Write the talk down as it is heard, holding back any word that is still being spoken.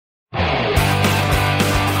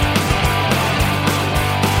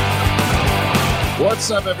What's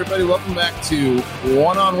up, everybody? Welcome back to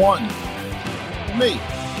One-on-One. Me,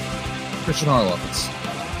 Christian Harloff. It's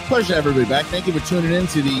a pleasure to have everybody back. Thank you for tuning in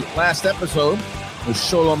to the last episode with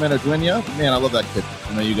Sholo Menaduenya. Man, I love that kid.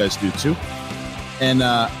 I know you guys do too. And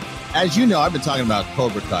as you know, I've been talking about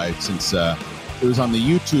Cobra Kai since it was on the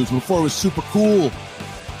YouTubes before it was super cool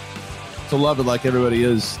to love it like everybody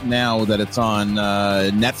is now that it's on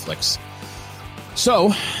Netflix.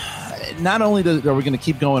 So not only are we going to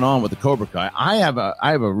keep going on with the Cobra Kai, I have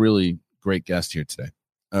a really great guest here today,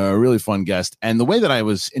 a really fun guest. And the way that I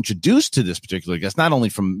was introduced to this particular guest, not only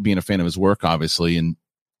from being a fan of his work, obviously, and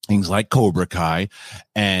things like Cobra Kai,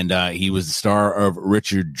 and he was the star of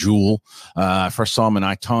Richard Jewell. I first saw him in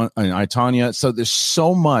I, Tonya. So there's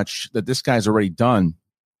so much that this guy's already done.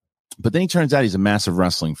 But then he turns out he's a massive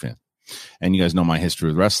wrestling fan. And you guys know my history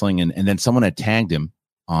with wrestling. And then someone had tagged him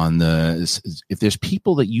on if there's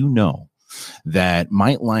people that you know that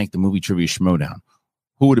might like the movie Trivia Schmodown,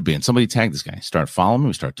 who would it be? And somebody tagged this guy. Started following him.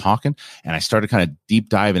 We started talking, and I started kind of deep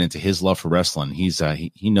diving into his love for wrestling. He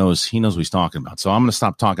knows what he's talking about. So I'm going to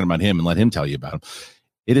stop talking about him and let him tell you about him.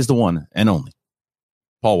 It is the one and only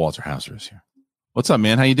Paul Walter Hauser is here. What's up,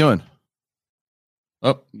 man? How you doing?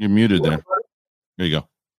 Oh, you're muted there. There you go.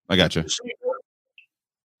 I got you.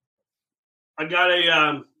 I got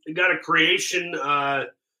a creation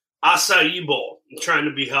acai bowl. I'm trying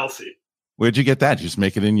to be healthy. Where'd you get that? You just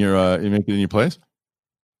make it in your place?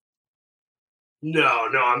 No,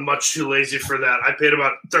 I'm much too lazy for that. I paid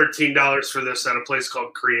about $13 for this at a place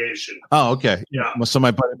called Creation. Oh, okay. Yeah. Well, so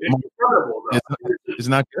it's incredible, though. It's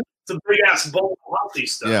not good. It's a big ass bowl of healthy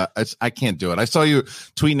stuff. Yeah, I can't do it. I saw you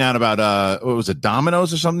tweeting out about what was it,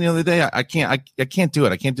 Domino's or something the other day. I can't do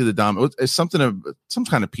it. I can't do the Domino's. It's some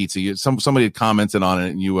kind of pizza. Somebody had commented on it,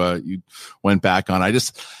 and you went back on. I do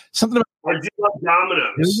love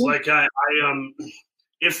Domino's. Like I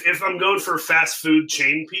if I'm going for fast food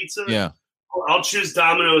chain pizza, yeah, I'll choose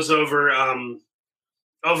Domino's over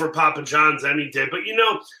Papa John's any day. But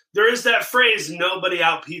there is that phrase: nobody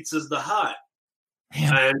out pizzas the hut.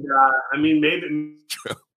 Man. And I mean, maybe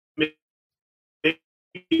I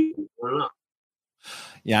don't know.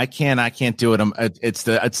 Yeah, I can't do it. It's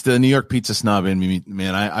the New York pizza snob in me,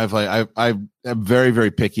 man. I'm very, very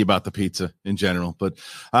picky about the pizza in general. But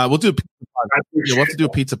we'll do. We'll have to do a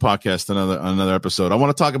pizza podcast another episode. I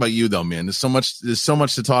want to talk about you though, man. There's so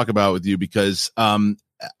much to talk about with you because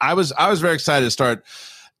I was very excited to start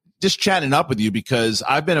just chatting up with you because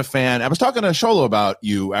I've been a fan. I was talking to Sholo about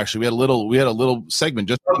you. Actually, we had a little segment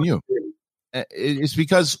just on you. It's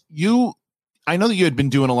because I know that you had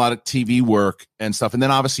been doing a lot of TV work and stuff, and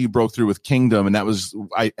then obviously you broke through with Kingdom, and that was,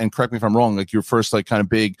 and correct me if I'm wrong, like your first like kind of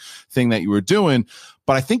big thing that you were doing.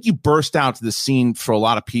 But I think you burst out to the scene for a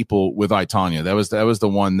lot of people with I, Tonya. That was the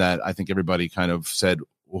one that I think everybody kind of said,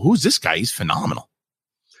 well, who's this guy? He's phenomenal.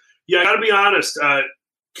 Yeah, I got to be honest.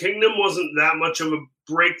 Kingdom wasn't that much of a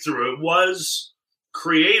breakthrough. It was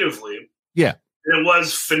creatively. Yeah. It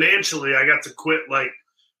was financially. I got to quit like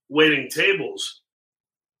waiting tables.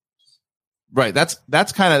 Right. That's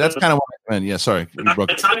kind of what I meant. Yeah. Sorry.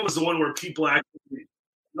 Tiny was the one where people actually.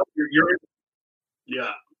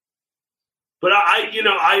 Yeah. But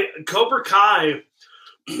I Cobra Kai,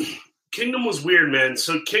 Kingdom was weird, man.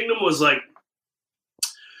 So Kingdom was like,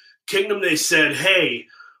 they said, hey,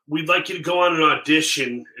 we'd like you to go on an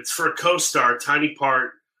audition. It's for a co-star, tiny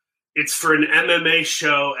part. It's for an MMA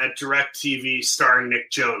show at DirecTV starring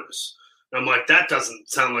Nick Jonas. And I'm like, that doesn't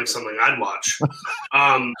sound like something I'd watch.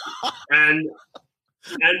 And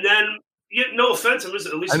then, no offense, at least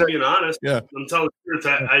I'm being honest. Yeah. I'm telling the truth.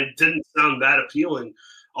 I didn't sound that appealing.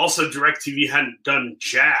 Also, DirecTV hadn't done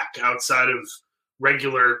jack outside of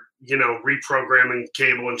regular, reprogramming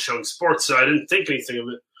cable and showing sports, so I didn't think anything of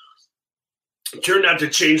it. It turned out to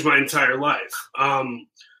change my entire life.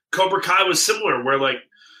 Cobra Kai was similar, where like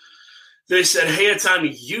they said, "Hey, it's on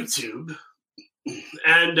YouTube,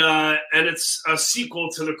 and it's a sequel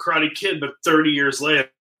to The Karate Kid, but 30 years later."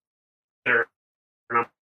 And I'm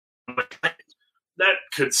like, that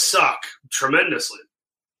could suck tremendously.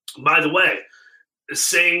 By the way,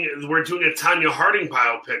 saying we're doing a Tanya Harding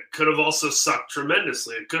biopic could have also sucked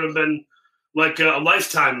tremendously. It could have been like a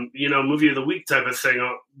Lifetime, movie of the week type of thing.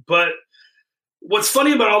 But what's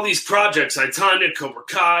funny about all these projects, I, Tanya, Cobra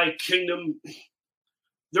Kai, Kingdom,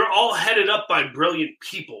 they're all headed up by brilliant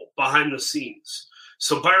people behind the scenes.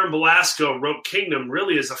 So Byron Belasco wrote Kingdom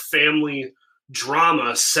really as a family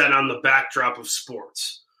drama set on the backdrop of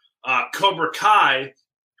sports. Cobra Kai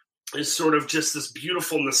is sort of just this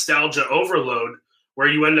beautiful nostalgia overload where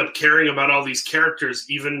you end up caring about all these characters,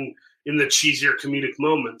 even in the cheesier comedic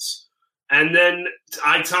moments. And then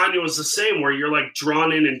I, Tonya was the same, where you're like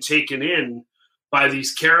drawn in and taken in by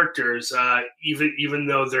these characters, even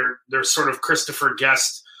though they're sort of Christopher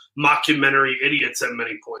Guest mockumentary idiots at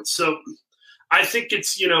many points. So I think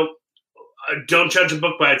it's, don't judge a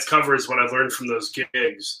book by its cover is what I've learned from those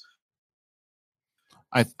gigs.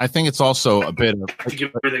 I think it's also a bit of to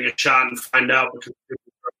give everything a shot and find out.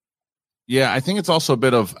 Yeah, I think it's also a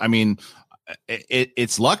bit of,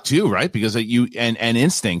 it's luck too, right? Because you and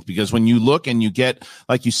instinct, because when you look and you get,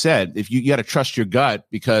 like you said, if you got to trust your gut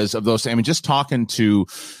because of those. Just talking to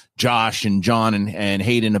Josh and John and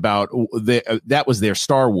Hayden about that was their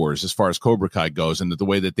Star Wars as far as Cobra Kai goes, and the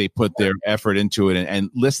way that they put their effort into it, and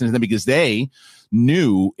listen to them, because they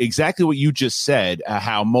knew exactly what you just said,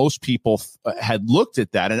 how most people had looked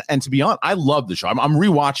at that. And to be honest, I love the show. I'm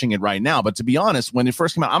rewatching it right now. But to be honest, when it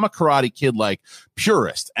first came out, I'm a Karate Kid like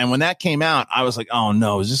purist. And when that came out, I was like, oh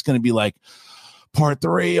no, is this going to be like part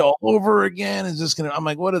 3 all over again? Is this going to, I'm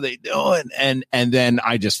like, what are they doing? And then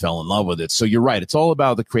I just fell in love with it. So you're right. It's all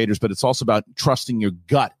about the creators, but it's also about trusting your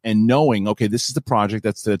gut and knowing, okay, this is the project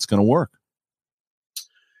that's going to work.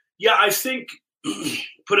 Yeah, I think,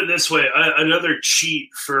 put it this way, another cheat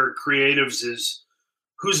for creatives is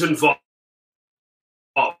who's involved.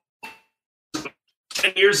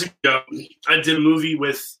 10 years ago, I did a movie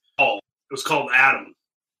with Paul. It was called Adam.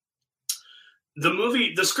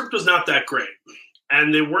 The script was not that great,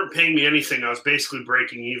 and they weren't paying me anything. I was basically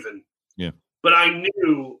breaking even. Yeah. But I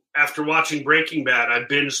knew after watching Breaking Bad, I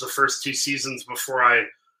binged the first 2 seasons before I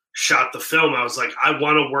shot the film. I was like, I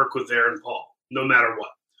want to work with Aaron Paul, no matter what.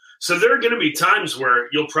 So there are going to be times where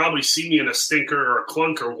you'll probably see me in a stinker or a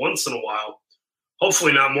clunker once in a while.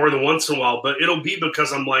 Hopefully not more than once in a while, but it'll be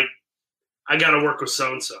because I'm like, I got to work with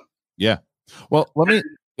so-and-so. Yeah. Well, let me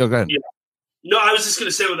go ahead. Yeah. No, I was just going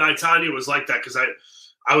to say with I, Tonya, it was like that because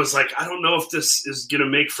I was like, I don't know if this is going to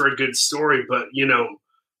make for a good story, but,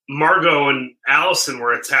 Margot and Allison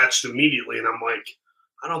were attached immediately, and I'm like,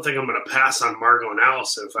 I don't think I'm going to pass on Margot and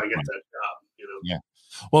Allison if I get that job, Yeah.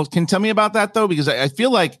 Well, can you tell me about that though? Because I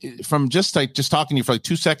feel like from just talking to you for like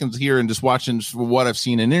 2 seconds here and just watching what I've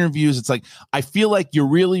seen in interviews, it's like, I feel like you're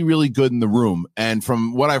really, really good in the room. And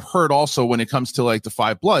from what I've heard also when it comes to like the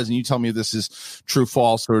 5 Bloods, and you tell me if this is true,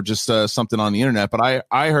 false, or just something on the internet, but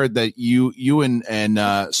I heard that you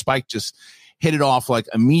and Spike just hit it off like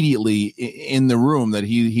immediately in the room, that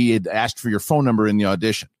he had asked for your phone number in the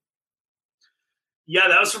audition. Yeah,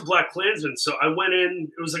 that was for Black Klansman. So I went in.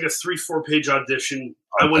 It was like a 3-4 page audition.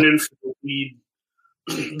 Okay. I went in for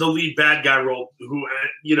the lead bad guy role, who,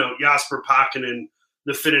 Jasper Pakkanen,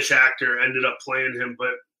 the Finnish actor, ended up playing him.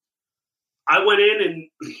 But I went in and,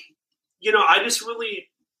 I just really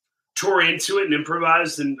tore into it and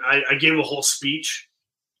improvised. And I gave a whole speech.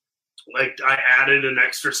 Like, I added an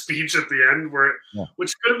extra speech at the end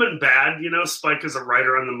which could have been bad. Spike is a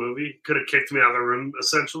writer on the movie. Could have kicked me out of the room,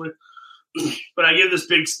 essentially. But I gave this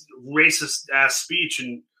big racist ass speech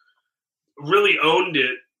and really owned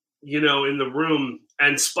it, in the room.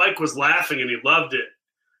 And Spike was laughing and he loved it.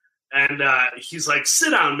 And he's like,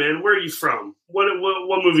 "Sit down, man. Where are you from?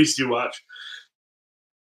 What movies do you watch?"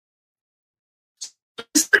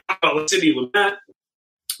 About Sidney Lumet,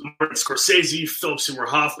 Martin Scorsese, Philip Seymour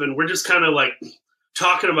Hoffman. We're just kind of like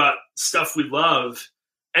talking about stuff we love.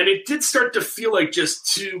 And it did start to feel like just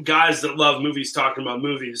 2 guys that love movies talking about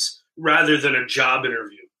movies, rather than a job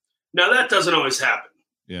interview. Now that doesn't always happen.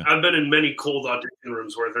 Yeah. I've been in many cold audition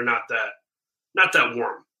rooms where they're not that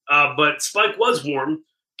warm. But Spike was warm,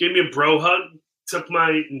 gave me a bro hug, took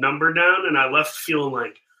my number down, and I left feeling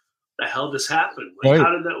like, the hell just happened? Like, right.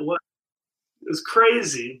 How did that, what? It was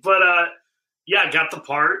crazy. But I got the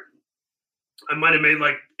part. I might have made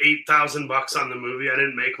like $8,000 on the movie. I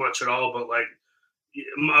didn't make much at all, but like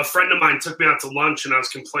a friend of mine took me out to lunch and I was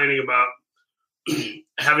complaining about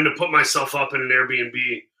having to put myself up in an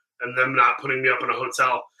Airbnb and them not putting me up in a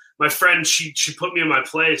hotel. My friend, she put me in my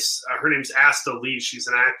place. Her name's Asta Lee. She's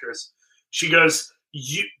an actress. She goes,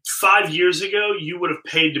 5 years ago, you would have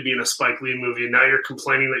paid to be in a Spike Lee movie, and now you're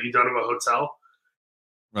complaining that you don't have a hotel.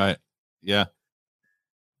 Right. Yeah.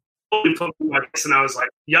 Put me in my place, and I was like,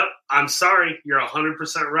 "Yep, I'm sorry. You're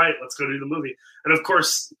 100% right. Let's go do the movie." And of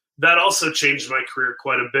course, that also changed my career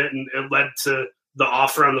quite a bit, and it led to the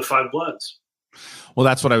offer on the 5 Bloods. Well,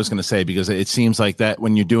 that's what I was going to say, because it seems like that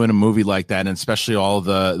when you're doing a movie like that, and especially all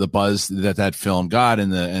the buzz that film got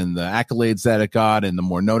and the accolades that it got and the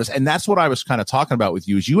more notice. And that's what I was kind of talking about with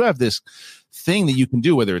you, is you have this thing that you can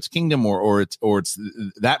do, whether it's Kingdom or it's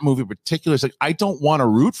that movie in particular. It's like, I don't want to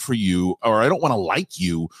root for you, or I don't want to like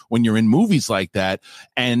you when you're in movies like that.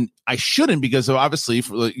 And I shouldn't, because obviously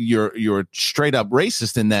you're straight up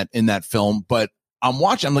racist in that film. But I'm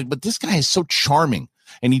watching, I'm like, but this guy is so charming.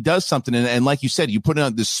 and he does something. And like you said, you put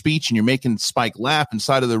on this speech and you're making Spike laugh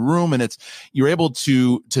inside of the room, and you're able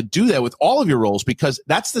to do that with all of your roles, because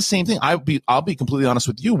that's the same thing. I'll be completely honest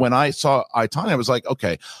with you. When I saw I, Tonya, I was like,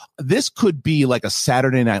 okay, this could be like a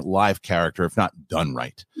Saturday Night Live character if not done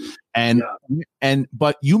right.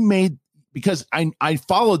 But you made, because I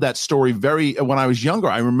followed that story when I was younger.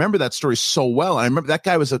 I remember that story so well. I remember that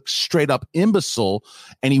guy was a straight up imbecile,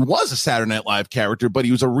 and he was a Saturday Night Live character, but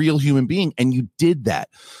he was a real human being, and you did that.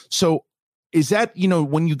 So is that,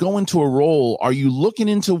 when you go into a role, are you looking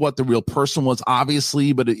into what the real person was,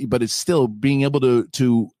 obviously, but it's still being able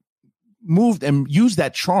to move and use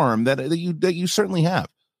that charm that you certainly have?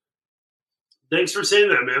 Thanks for saying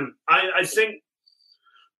that, man. I think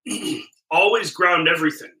always ground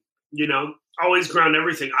everything. Always ground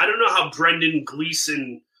everything. I don't know how Brendan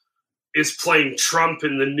Gleeson is playing Trump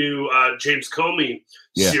in the new James Comey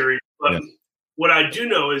series, but what I do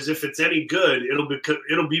know is if it's any good, it'll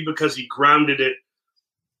be because he grounded it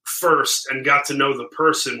first and got to know the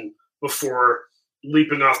person before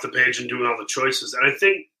leaping off the page and doing all the choices. And I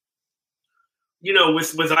think,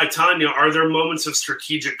 with I, Tonya, are there moments of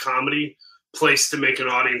strategic comedy placed to make an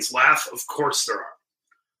audience laugh? Of course there are.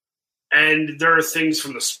 And there are things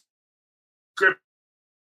from the script,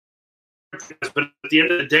 but at the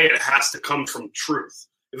end of the day, it has to come from truth.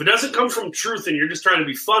 If it doesn't come from truth and you're just trying to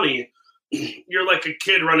be funny, you're like a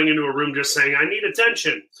kid running into a room just saying, I need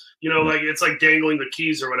attention. Like it's like dangling the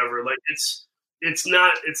keys or whatever. Like it's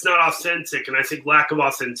not authentic. And I think lack of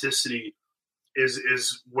authenticity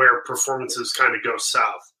is where performances kind of go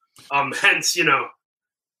south. Hence,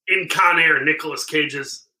 in Con Air, Nicolas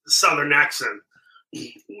Cage's Southern accent,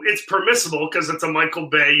 it's permissible because it's a Michael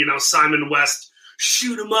Bay, Simon West,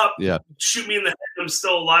 shoot him up, shoot me in the head, I'm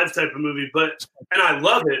still alive type of movie. And I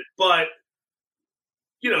love it. But,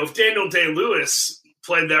 if Daniel Day-Lewis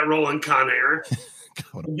played that role in Con Air,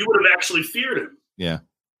 you would have actually feared him. Yeah.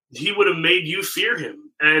 He would have made you fear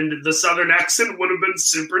him. And the Southern accent would have been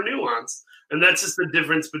super nuanced. And that's just the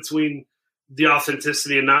difference between the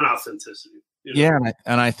authenticity and non-authenticity. Yeah,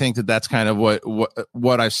 and I think that's kind of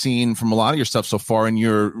what I've seen from a lot of your stuff so far in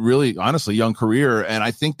your really, honestly, young career. And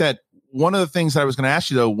I think that one of the things that I was going to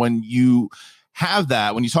ask you, though, when you have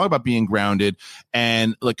that, when you talk about being grounded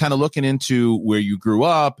and like kind of looking into where you grew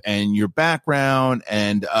up and your background,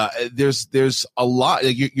 and there's a lot.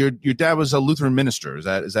 Like your dad was a Lutheran minister. Is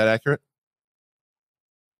that accurate?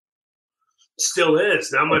 Still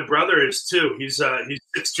is. Now my brother is too. He's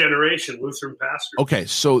sixth generation Lutheran pastor. Okay,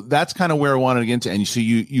 so that's kind of where I wanted to get into. And so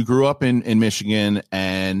you grew up in Michigan,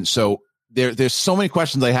 and so there's so many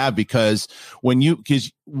questions I have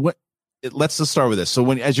let's just start with this.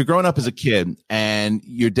 So as you're growing up as a kid, and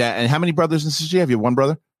your dad, and how many brothers and sisters do you have? You have one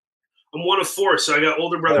brother? I'm one of four. So I got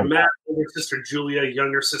older brother Matt, older sister Julia,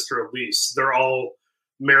 younger sister Elise. They're all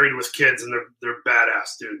married with kids, and they're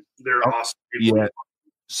badass, dude. They're awesome people. Yeah.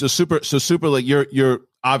 So super. Like you're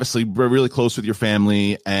obviously really close with your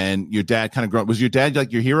family, and your dad kind of was your dad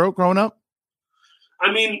like your hero growing up?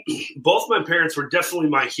 I mean, both my parents were definitely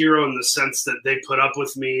my hero in the sense that they put up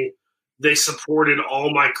with me. They supported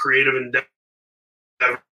all my creative endeavors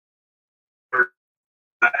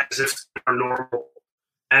as if they're normal.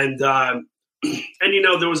 And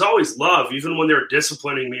there was always love, even when they were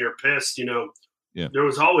disciplining me or pissed, there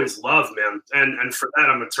was always love, man. And for that,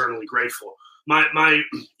 I'm eternally grateful. My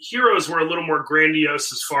heroes were a little more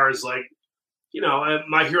grandiose as far as my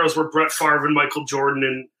heroes were Brett Favre and Michael Jordan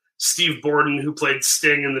and Steve Borden, who played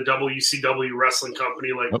Sting in the WCW wrestling company.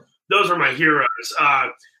 Those were my heroes.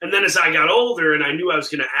 And then as I got older and I knew I was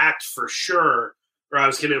going to act for sure, or I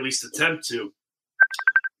was going to at least attempt to,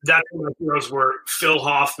 that's when my heroes were Phil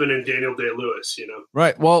Hoffman and Daniel Day-Lewis,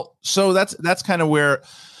 Right. Well, so that's kind of where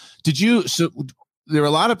there are a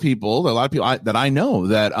lot of people that I know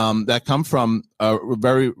that come from a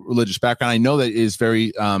very religious background. I know that is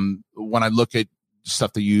very, when I look at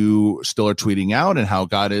stuff that you still are tweeting out and how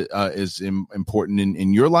God is important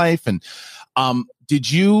in your life. And did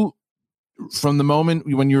you, from the moment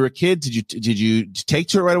when you were a kid, did you take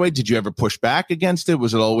to it right away? Did you ever push back against it?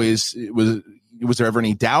 Was there ever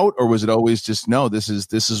any doubt, or was it always just, no, this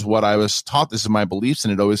is what I was taught, this is my beliefs,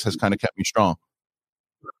 and it always has kind of kept me strong?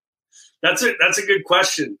 That's it. That's a good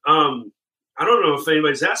question. I don't know if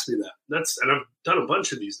anybody's asked me that. And I've done a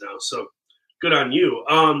bunch of these now, so good on you.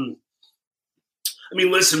 I mean,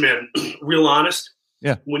 listen, man, real honest.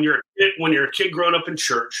 Yeah. When you're a kid growing up in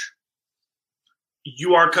church,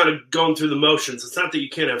 you are kind of going through the motions. It's not that you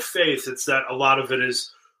can't have faith. It's that a lot of it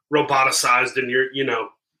is roboticized, and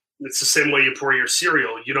it's the same way you pour your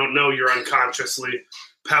cereal. You don't know you're unconsciously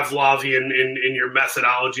Pavlovian in your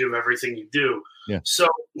methodology of everything you do. Yeah. So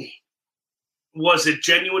Was it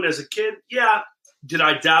genuine as a kid? Yeah. Did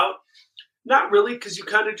I doubt? Not really, because you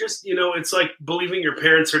kind of just, it's like believing your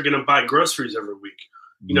parents are going to buy groceries every week.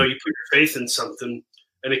 You put your faith in something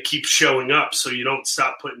and it keeps showing up, so you don't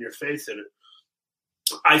stop putting your faith in it.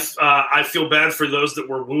 I feel bad for those that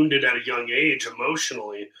were wounded at a young age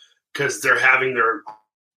emotionally because they're having their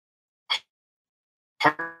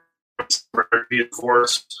hearts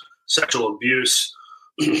reinforced, sexual abuse,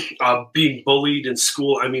 being bullied in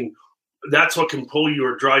school. I mean, that's what can pull you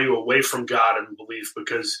or draw you away from God and belief,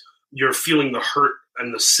 because you're feeling the hurt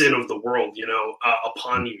and the sin of the world,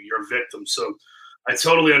 upon you. You're a victim. So I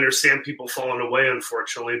totally understand people falling away,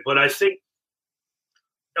 unfortunately. But I think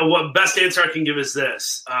what best answer I can give is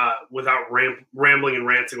this, without rambling and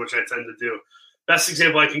ranting, which I tend to do. Best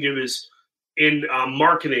example I can give is in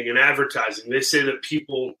marketing and advertising. They say that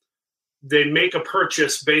people, they make a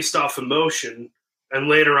purchase based off emotion, and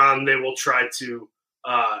later on they will try to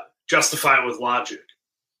justify it with logic.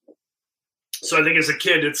 So I think as a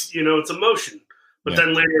kid, it's emotion. But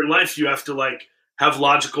then later in life, you have to have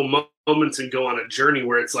logical moments and go on a journey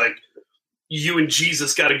where it's like you and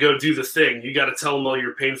Jesus got to go do the thing. You got to tell him all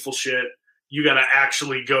your painful shit. You got to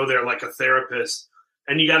actually go there like a therapist,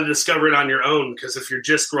 and you got to discover it on your own. Because if you're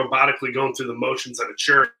just robotically going through the motions at a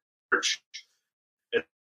church,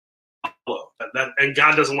 and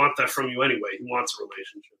God doesn't want that from you anyway. He wants a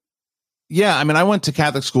relationship. Yeah, I mean, I went to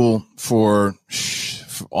Catholic school for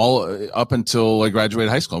all up until I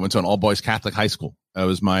graduated high school. I went to an all boys Catholic high school. That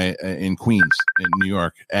was in Queens, in New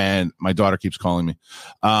York, and my daughter keeps calling me.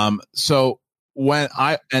 So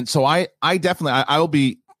I definitely, I will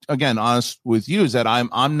be again honest with you, is that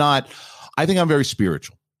I'm not. I think I'm very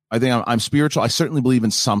spiritual. I think I'm spiritual. I certainly believe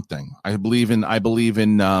in something. I believe in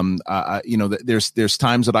there's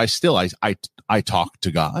times that I talk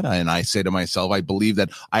to God, and I say to myself, I believe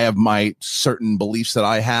that I have my certain beliefs that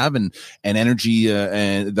I have and energy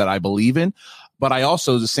and that I believe in. But I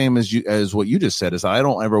also, the same as what you just said, is I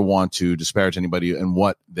don't ever want to disparage anybody in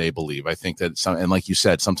what they believe. I think that and like you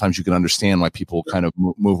said, sometimes you can understand why people kind of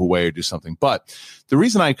move away or do something. But the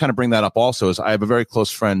reason I kind of bring that up also is I have a very close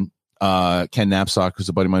friend, Ken Knapsack, who's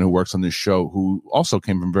a buddy of mine who works on this show, who also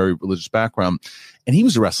came from a very religious background, and he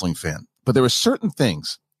was a wrestling fan. But there were certain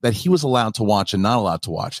things that he was allowed to watch and not allowed to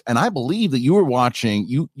watch. And I believe that you were watching,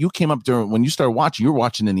 you came up during, when you started watching, you were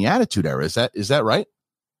watching in the Attitude Era. Is that right?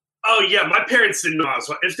 Oh yeah. My parents didn't know I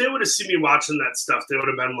was, if they would have seen me watching that stuff, they would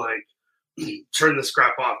have been like, turn this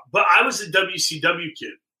crap off. But I was a WCW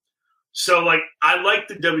kid. So I liked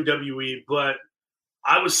the WWE, but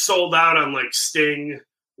I was sold out on Sting,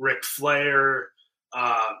 Ric Flair,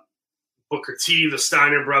 Booker T, the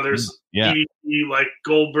Steiner brothers, EDP,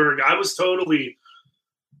 Goldberg. I was totally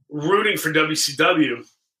rooting for WCW.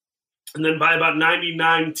 And then by about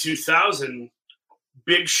 99, 2000,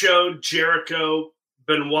 Big Show, Jericho,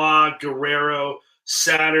 Benoit, Guerrero,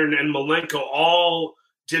 Saturn, and Malenko all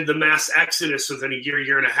did the mass exodus within a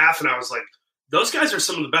year and a half. And I was like, those guys are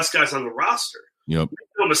some of the best guys on the roster. Yep. Make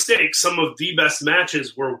no mistake, some of the best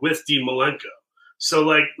matches were with Dean Malenko. So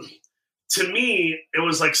to me, it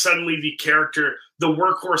was suddenly the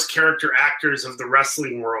workhorse character actors of the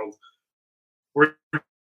wrestling world were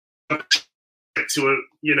to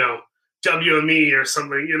WME or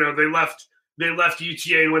something. They left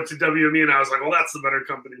UTA and went to WME, and I was like, well, that's the better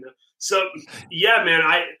company now. So yeah, man,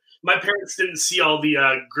 my parents didn't see all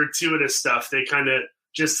the gratuitous stuff. They kind of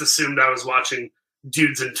just assumed I was watching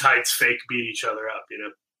dudes in tights fake beat each other up,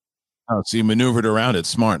 Oh, so you maneuvered around it.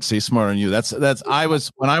 Smart. See, smart on you. That's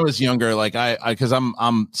when I was younger, because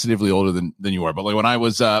I'm significantly older than you are, but when I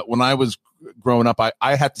was growing up,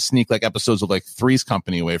 I had to sneak episodes of Three's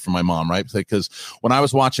Company away from my mom, right? Because when I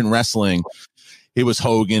was watching wrestling, it was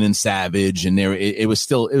Hogan and Savage, and it was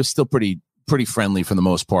still pretty friendly for the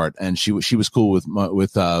most part, and she was cool with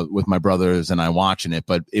my brothers and I watching it.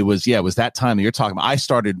 But it was that time that you're talking about. When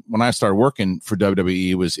I started working for WWE,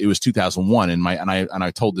 it was 2001, and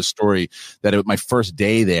I told this story that my first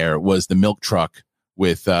day there was the milk truck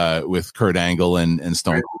with Kurt Angle and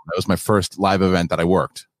Stone. That was my first live event that I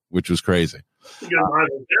worked, which was crazy.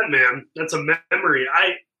 Man, that's a memory.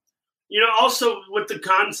 Also with the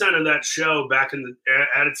content of that show back in the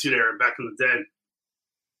Attitude Era, back in the day,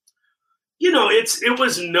 it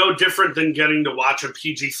was no different than getting to watch a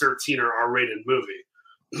PG-13 or R-rated movie.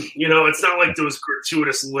 It's not like there was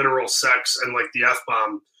gratuitous literal sex and the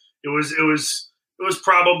F-bomb. It was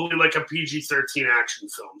probably a PG-13 action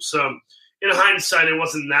film. So in hindsight, it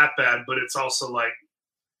wasn't that bad, but it's also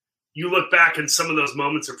you look back and some of those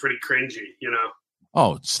moments are pretty cringy,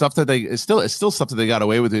 Oh, stuff that it's still stuff that they got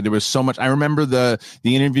away with. There was so much. I remember the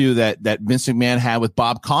interview that Vince McMahon had with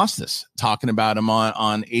Bob Costas talking about him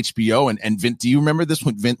on HBO. And Vince, do you remember this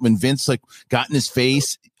when Vince like got in his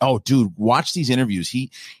face? Oh, dude, watch these interviews.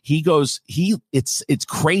 It's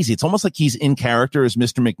crazy. It's almost like he's in character as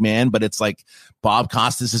Mr. McMahon, but it's like Bob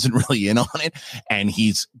Costas isn't really in on it, and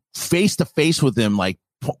he's face to face with him, like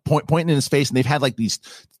pointing in his face. And they've had like these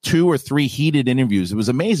 2 or 3 heated interviews. It was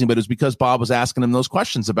amazing, but it was because Bob was asking him those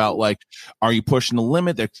questions about like, are you pushing the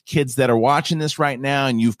limit? There's kids that are watching this right now,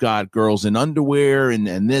 and you've got girls in underwear and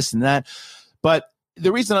this and that. But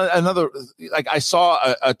the reason I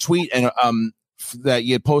saw a tweet and that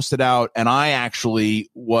you had posted out, and I actually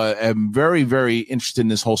am very, very interested in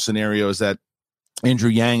this whole scenario, is that Andrew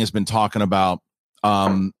Yang has been talking about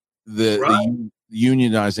the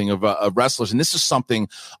unionizing of wrestlers. And this is something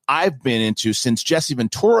I've been into since Jesse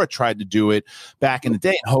Ventura tried to do it back in the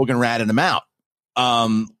day, and Hogan ratted him out.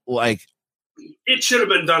 Like, it should have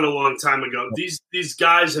been done a long time ago. These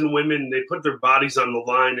guys and women, they put their bodies on the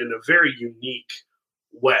line in a very unique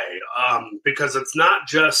way, because it's not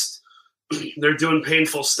just they're doing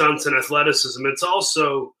painful stunts and athleticism. It's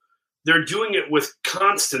also they're doing it with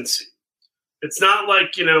constancy. It's not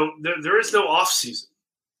like, there is no off season.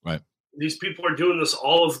 Right. These people are doing this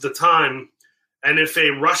all of the time. And if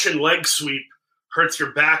a Russian leg sweep hurts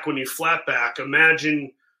your back when you flat back,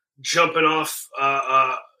 imagine jumping off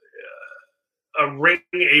a ring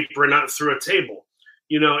apron out through a table.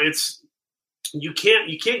 You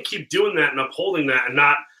can't keep doing that and upholding that and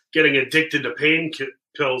not getting addicted to pain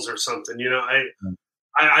pills or something.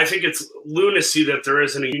 I think it's lunacy that there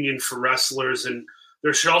isn't a union for wrestlers, and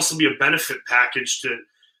there should also be a benefit package to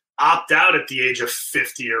opt out at the age of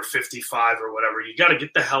 50 or 55 or whatever. You got to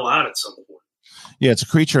get the hell out at some point. Yeah, it's a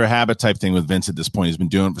creature of habit type thing with Vince at this point. He's been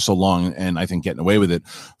doing it for so long, and I think getting away with it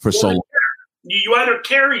for so long. You either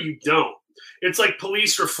care or you don't. It's like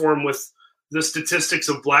police reform with the statistics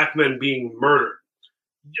of black men being murdered.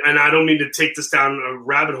 And I don't mean to take this down a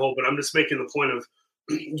rabbit hole, but I'm just making the point of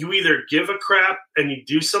you either give a crap and you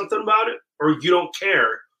do something about it, or you don't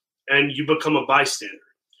care and you become a bystander.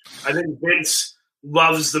 I think Vince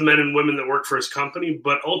loves the men and women that work for his company,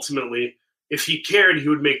 but ultimately, if he cared, he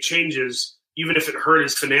would make changes, even if it hurt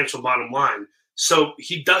his financial bottom line. So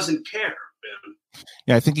he doesn't care, man.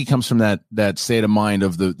 Yeah, I think he comes from that state of mind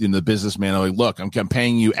of the businessman. Like, look, I'm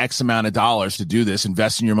paying you X amount of dollars to do this.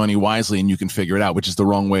 Invest in your money wisely, and you can figure it out. Which is the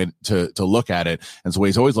wrong way to look at it. And it's the way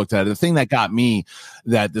he's always looked at it. The thing that got me,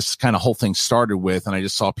 that this kind of whole thing started with, and I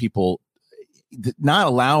just saw people not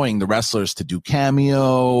allowing the wrestlers to do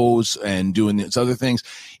cameos and doing these other things.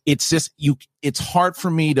 It's just it's hard for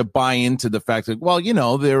me to buy into the fact that, well,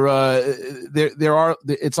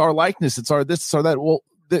 it's our likeness, it's our this, it's our that. Well,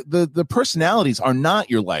 the personalities are not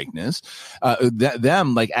your likeness.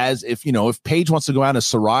 Them, like, as if Paige wants to go out as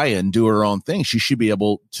Soraya and do her own thing, she should be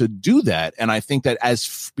able to do that. And I think that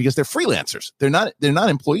because they're freelancers, they're not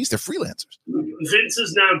employees, they're freelancers. Vince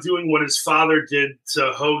is now doing what his father did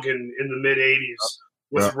to Hogan in the mid '80s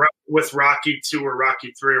with Rocky 2 or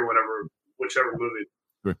Rocky 3 or whatever, whichever movie.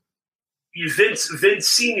 Sure. Vince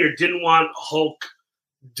Sr. didn't want Hulk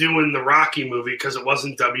doing the Rocky movie because it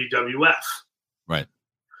wasn't WWF. Right.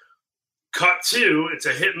 Cut 2, it's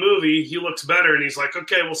a hit movie. He looks better, and he's like,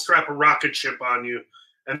 okay, we'll strap a rocket ship on you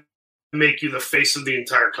and make you the face of the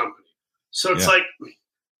entire company. So it's like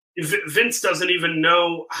Vince doesn't even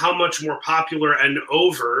know how much more popular and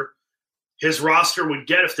over his roster would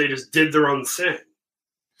get if they just did their own thing.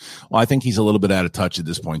 Well, I think he's a little bit out of touch at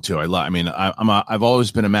this point too. I've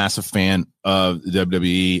always been a massive fan of the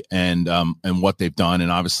WWE and what they've done,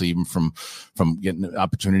 and obviously even from getting the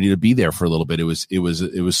opportunity to be there for a little bit, it was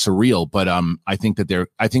surreal. But I think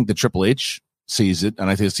that Triple H sees it, and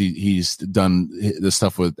I think he's done the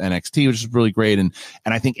stuff with NXT, which is really great, and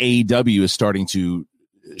I think AEW is starting to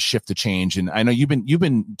shift the change. And I know you've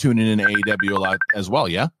been tuning in to AEW a lot as well,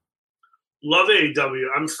 yeah. Love AEW.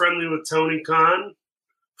 I'm friendly with Tony Khan.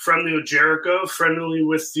 Friendly with Jericho, friendly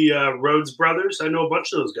with the Rhodes brothers. I know a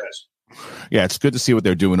bunch of those guys. Yeah, it's good to see what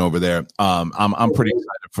they're doing over there. I'm pretty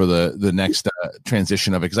excited for the next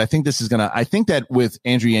transition of it, because I think I think that with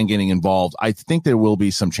Andrew Yang getting involved, I think there will be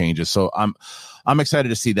some changes. So I'm excited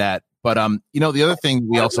to see that. But the other thing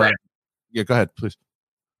we also have, yeah, go ahead, please.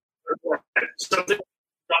 Something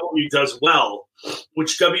WWE does well,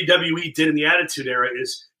 which WWE did in the Attitude Era,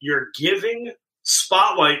 is you're giving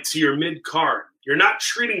spotlight to your mid card. You're not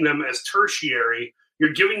treating them as tertiary.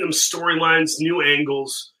 You're giving them storylines, new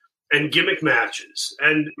angles, and gimmick matches.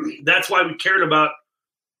 And that's why we cared about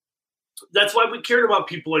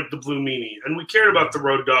people like the Blue Meanie, and we cared about the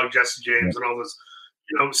Road Dogg, Jesse James, and all this.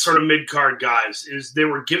 sort of mid-card guys, is they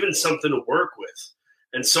were given something to work with.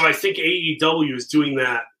 And so I think AEW is doing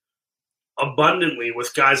that abundantly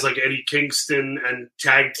with guys like Eddie Kingston and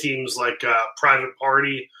tag teams like Private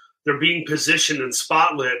Party. They're being positioned and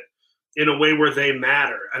spotlit in a way where they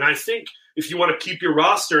matter. And I think if you want to keep your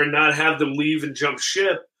roster and not have them leave and jump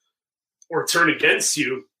ship or turn against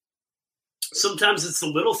you, sometimes it's the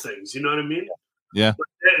little things. You know what I mean? Yeah.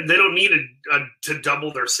 They don't need to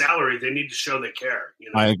double their salary. They need to show they care.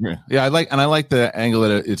 I agree. Yeah, I like the angle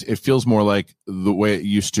that it feels more like the way it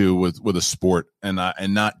used to with a sport, and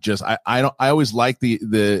not just I always like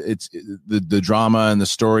the drama and the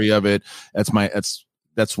story of it.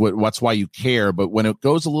 That's why you care. But when it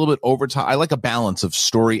goes a little bit over time, I like a balance of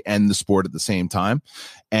story and the sport at the same time.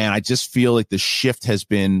 And I just feel like the shift has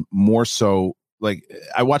been more so. Like,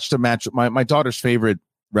 I watched a match. My daughter's favorite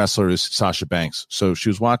wrestler is Sasha Banks. So she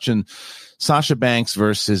was watching Sasha Banks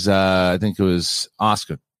versus I think it was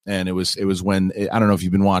Asuka. And it was when, I don't know if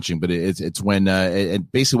you've been watching, but it's when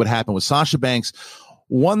basically what happened was Sasha Banks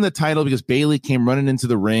won the title because Bayley came running into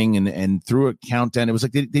the ring and threw a countdown. It was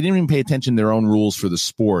like they didn't even pay attention to their own rules for the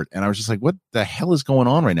sport. And I was just like, what the hell is going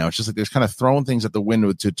on right now? It's just like they're kind of throwing things at the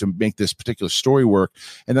window to make this particular story work.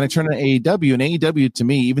 And then I turned to AEW, and AEW to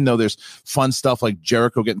me, even though there's fun stuff like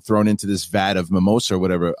Jericho getting thrown into this vat of mimosa or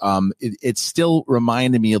whatever, it still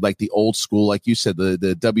reminded me of like the old school, like you said,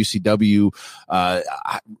 the WCW,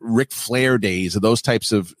 Ric Flair days, of those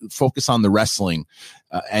types of focus on the wrestling.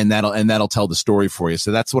 And that'll tell the story for you.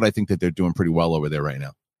 So that's what I think that they're doing pretty well over there right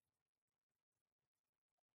now.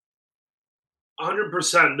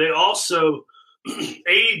 100%. They also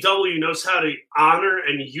AEW knows how to honor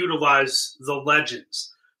and utilize the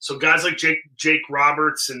legends. So guys like Jake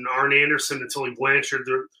Roberts and Arn Anderson and Tully Blanchard,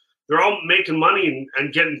 they're all making money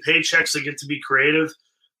and getting paychecks. They get to be creative.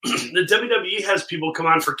 The WWE has people come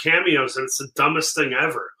on for cameos, and it's the dumbest thing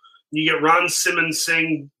ever. You get Ron Simmons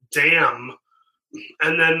saying "damn,"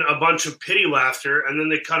 and then a bunch of pity laughter, and then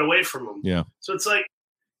they cut away from him. Yeah. So it's like,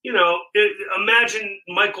 imagine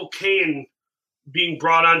Michael Caine being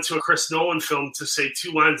brought onto a Chris Nolan film to say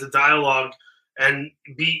 2 lines of dialogue and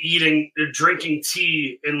be drinking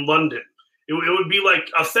tea in London. It would be like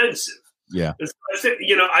offensive. Yeah.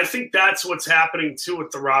 I think that's what's happening too with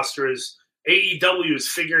the roster is AEW is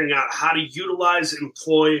figuring out how to utilize,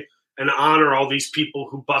 employ, and honor all these people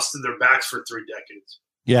who busted their backs for 3 decades.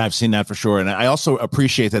 Yeah, I've seen that for sure. And I also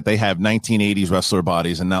appreciate that they have 1980s wrestler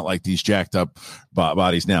bodies and not like these jacked up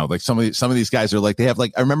bodies now. Like some of these guys are like, they have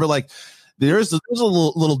like, I remember like there's a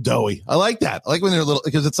little doughy. I like that. I like when they're little,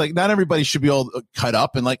 because it's like not everybody should be all cut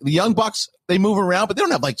up. And like the Young Bucks, they move around, but they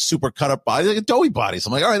don't have like super cut up bodies, like doughy bodies.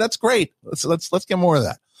 I'm like, all right, that's great. Let's get more of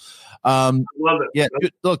that. Love it. Yeah.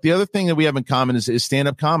 Look, the other thing that we have in common is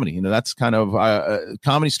stand-up comedy. That's kind of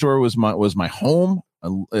Comedy Store was my home.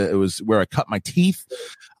 It was where I cut my teeth.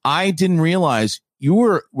 I didn't realize you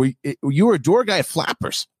were a door guy at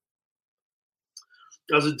Flappers.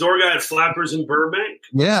 I was a door guy at Flappers in Burbank.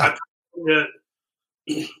 Yeah. I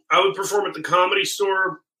would perform at the Comedy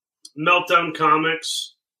Store, Meltdown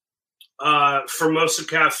Comics, Formosa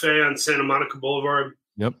Cafe on Santa Monica Boulevard.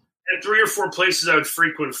 Yep. And 3 or 4 places I would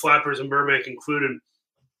frequent, Flappers in Burbank included.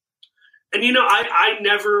 And I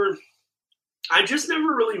just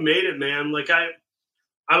never really made it, man. Like I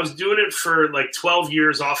was doing it for like 12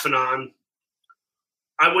 years off and on.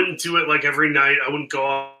 I wouldn't do it like every night. I wouldn't go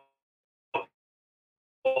all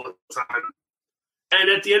the time. And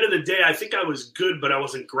at the end of the day, I think I was good, but I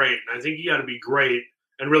wasn't great. And I think you got to be great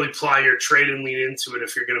and really ply your trade and lean into it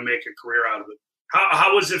if you're going to make a career out of it.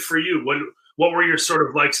 How was it for you? What were your sort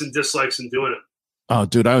of likes and dislikes in doing it? Oh,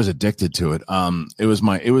 dude, I was addicted to it.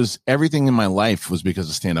 It was everything in my life was because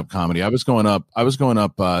of stand-up comedy. I was going up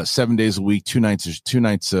 7 days a week, 2 nights,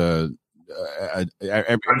 2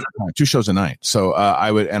 shows a night. So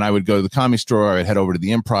I would go to the Comedy Store. I would head over to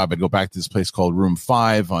the Improv. I'd go back to this place called Room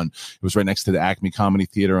 5 it was right next to the Acme Comedy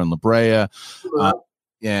Theater on La Brea.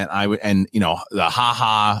 And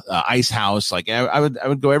the Ice House, like I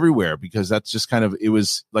would go everywhere because that's just kind of, it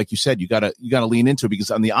was like you said, you gotta lean into it, because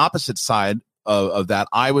on the opposite side of that,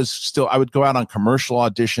 I would go out on commercial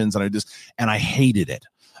auditions and I hated it.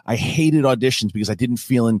 I hated auditions because I didn't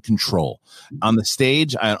feel in control on the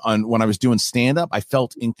stage. When I was doing stand up, I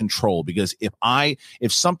felt in control, because if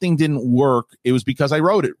something didn't work, it was because I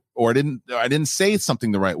wrote it, or I didn't say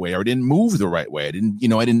something the right way, or I didn't move the right way. I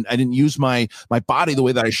didn't use my body the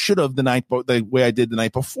way that I should have the way I did the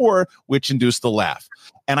night before, which induced the laugh.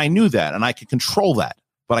 And I knew that, and I could control that.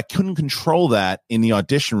 but I couldn't control that in the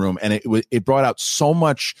audition room. And it brought out so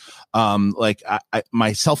much,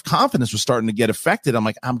 my self-confidence was starting to get affected. I'm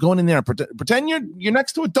like, I'm going in there and pretend you're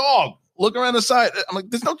next to a dog. Look around the side. I'm like,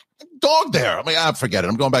 there's no dog there. I'm like, forget it.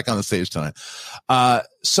 I'm going back on the stage tonight.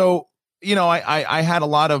 So, you know, I had a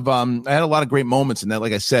lot of great moments in that.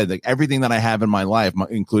 Like I said, like everything that I have in my life,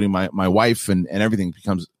 including my wife and everything,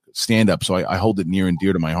 becomes stand up. So I hold it near and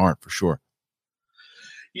dear to my heart for sure.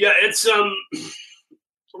 Yeah, it's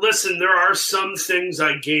listen, there are some things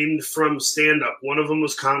I gained from stand up. One of them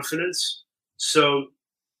was confidence. So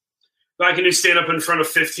if I can do stand up in front of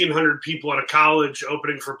 1,500 people at a college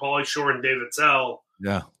opening for Pauly Shore and David Tell.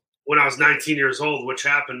 Yeah. When I was 19 years old, which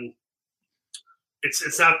happened,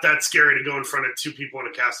 it's not that scary to go in front of two people in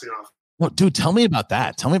a casting office. Well, dude, tell me about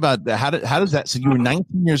that. Tell me about that. How does that? So you were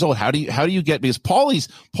 19 years old. How do you get? Because Pauly's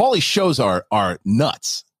shows are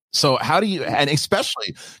nuts. So how do you? And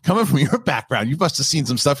especially coming from your background, you must have seen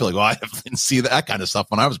some stuff. You're like, well, I didn't see that kind of stuff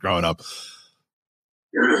when I was growing up.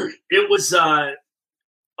 It was a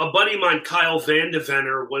buddy of mine, Kyle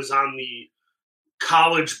Vandevenner, was on the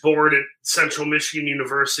college board at Central Michigan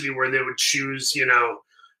University, where they would choose, you know,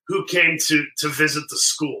 who came to visit the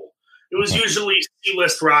school. It was usually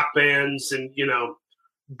C-list rock bands and, you know,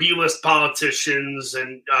 B-list politicians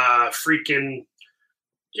and freaking,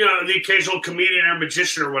 you know, the occasional comedian or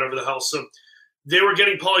magician or whatever the hell. So they were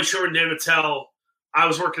getting Pauly Shore and David Tell. I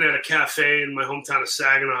was working at a cafe in my hometown of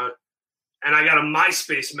Saginaw, and I got a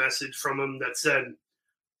MySpace message from them that said,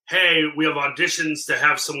 hey, we have auditions to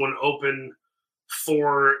have someone open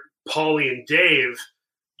for Pauly and Dave.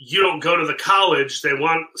 You don't go to the college. They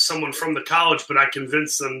want someone from the college, but I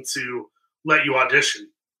convinced them to let you audition.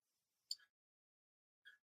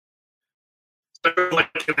 Like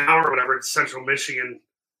an hour or whatever in Central Michigan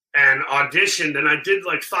and auditioned. And I did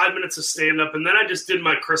like 5 minutes of stand up. And then I just did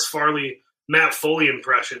my Chris Farley, Matt Foley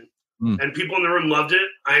impression. And people in the room loved it.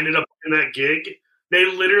 I ended up in that gig. They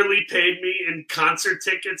literally paid me in concert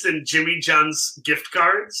tickets and Jimmy John's gift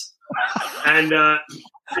cards. And I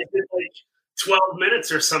did like 12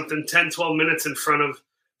 minutes or something, 10, 12 minutes in front of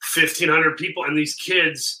 1,500 people. And these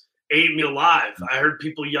kids ate me alive. I heard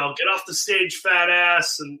people yell, get off the stage, fat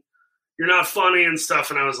ass, and you're not funny and stuff.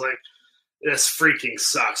 And I was like, this freaking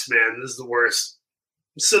sucks, man. This is the worst.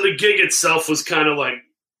 So the gig itself was kind of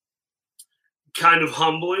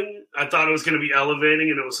humbling. I thought it was going to be elevating,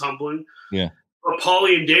 and it was humbling. Yeah. But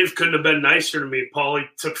Pauly and Dave couldn't have been nicer to me. Pauly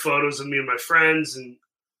took photos of me and my friends, and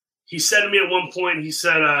he said to me at one point, he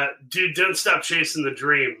said, dude, don't stop chasing the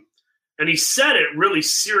dream. And he said it really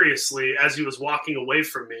seriously as he was walking away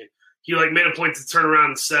from me. He like made a point to turn around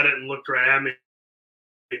and said it and looked right at me.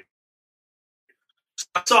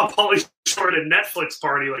 I saw Pauly Shore at a Netflix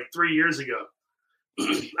party like 3 years ago.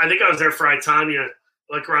 I think I was there for I, Tonya,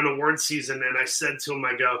 like around award season. And I said to him,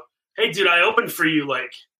 I go, hey, dude, I opened for you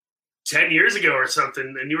like 10 years ago or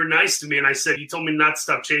something. And you were nice to me. And I said, you told me not to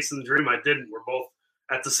stop chasing the dream. I didn't. We're both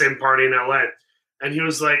at the same party in LA. And he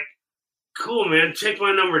was like, cool, man, take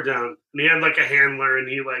my number down. And he had like a handler and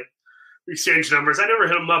he like exchanged numbers. I never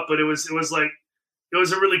hit him up, but it was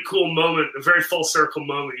a really cool moment, a very full circle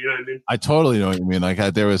moment. You know what I mean? I totally know what you mean. Like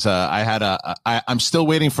I'm still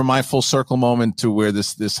waiting for my full circle moment to where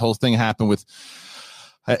this whole thing happened with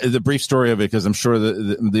the brief story of it, because I'm sure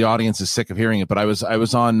the audience is sick of hearing it. But I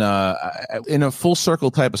was on in a full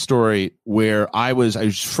circle type of story where I was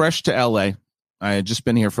fresh to LA. I had just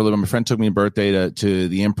been here for a little bit. My friend took me a birthday to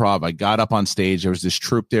the Improv. I got up on stage. There was this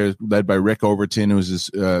troupe there led by Rick Overton, who was this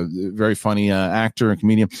very funny actor and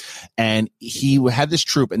comedian. And he had this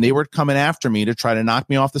troupe, and they were coming after me to try to knock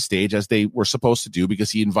me off the stage, as they were supposed to do, because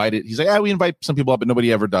he's like, we invite some people up, but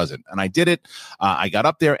nobody ever does it. And I did it. I got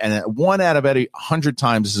up there, and one out of every 100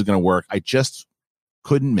 times this is going to work. I just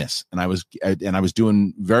couldn't miss. And I was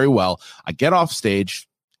doing very well. I get off stage,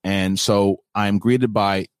 and so I'm greeted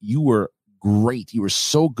by, you were great. You were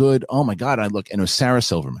so good. Oh my God. I look, and it was Sarah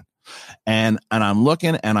Silverman. And I'm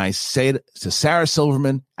looking, and I say to Sarah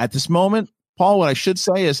Silverman at this moment, Paul, what I should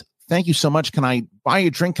say is, thank you so much. Can I buy you a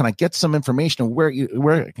drink? Can I get some information of where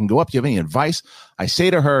I can go up? Do you have any advice? I say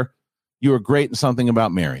to her, you were great in Something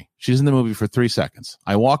About Mary. She's in the movie for 3 seconds.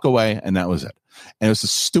 I walk away, and that was it. And it was the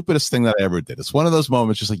stupidest thing that I ever did. It's one of those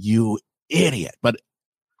moments, just like, you idiot. But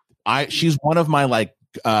she's one of my like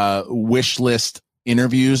wish list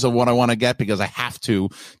interviews of what I want to get, because I have to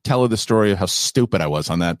tell her the story of how stupid I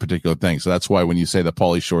was on that particular thing. So that's why when you say the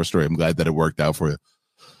Pauly Shore story, I'm glad that it worked out for you.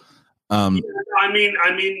 I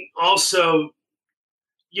mean, also,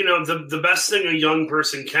 you know, the best thing a young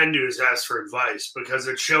person can do is ask for advice, because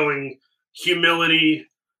it's showing humility,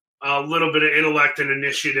 a little bit of intellect and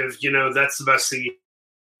initiative. You know, that's the best thing.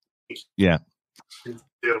 Yeah.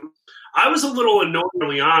 do. I was a little annoyed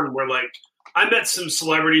early on where, like, I met some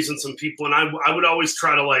celebrities and some people, and I would always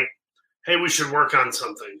try to, like, hey, we should work on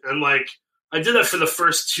something. And, like, I did that for the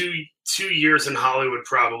first two years in Hollywood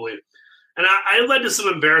probably. And I led to some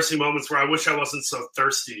embarrassing moments where I wish I wasn't so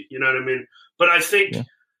thirsty. You know what I mean? But I think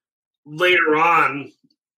later on,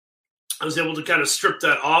 I was able to kind of strip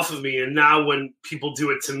that off of me. And now when people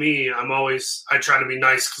do it to me, I try to be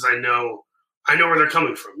nice because I know where they're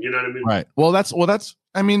coming from. You know what I mean? Right. Well, that's,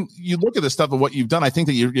 I mean, you look at the stuff of what you've done. I think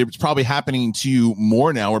that it's probably happening to you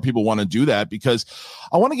more now where people want to do that, because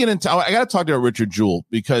I want to get into, I got to talk to Richard Jewell,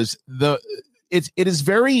 because it is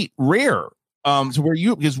very rare. So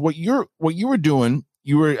because what you were doing,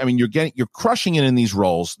 you're crushing it in these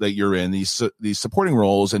roles that you're in, these supporting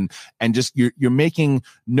roles, and just you're making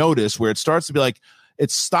notice where it starts to be like,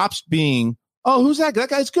 it stops being, oh, who's that? That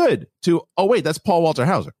guy's good, to, oh wait, that's Paul Walter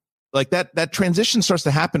Hauser. Like that transition starts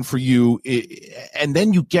to happen for you, and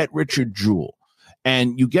then you get Richard Jewell,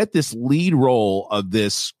 and you get this lead role of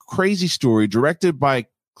this crazy story directed by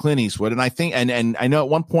Clint Eastwood. And I think, and I know at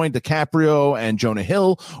one point DiCaprio and Jonah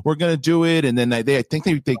Hill were going to do it, and then I think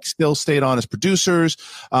they still stayed on as producers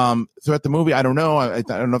throughout the movie. I don't know. I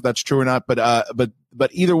don't know if that's true or not, but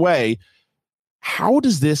either way, how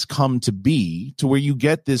does this come to be to where you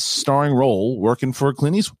get this starring role working for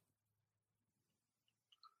Clint Eastwood?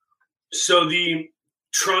 So the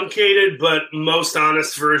truncated but most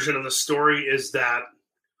honest version of the story is that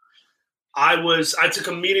I took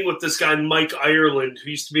a meeting with this guy, Mike Ireland,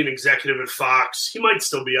 who used to be an executive at Fox. He might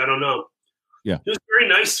still be, I don't know. Yeah. He was very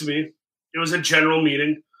nice to me. It was a general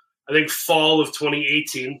meeting, I think fall of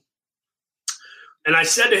 2018. And I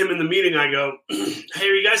said to him in the meeting, I go, hey,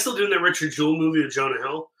 are you guys still doing that Richard Jewell movie with Jonah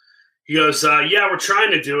Hill? He goes, yeah, we're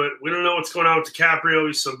trying to do it. We don't know what's going on with DiCaprio.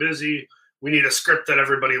 He's so busy. We need a script that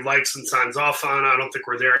everybody likes and signs off on. I don't think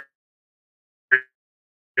we're there.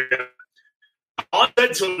 All I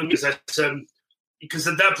said to him is, I said, because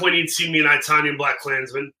at that point he'd seen me in I, Tonya and Black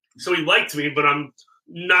Klansman, so he liked me, but I'm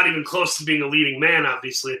not even close to being a leading man,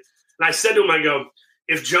 obviously. And I said to him, I go,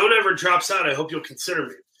 if Jonah ever drops out, I hope you'll consider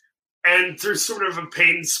me. And through sort of a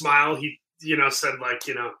pained smile, he, said like,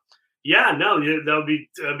 yeah, no, that'd be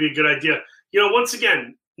a good idea. Once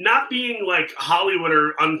again, not being like Hollywood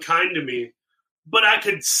or unkind to me, but I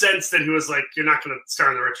could sense that he was like, you're not going to star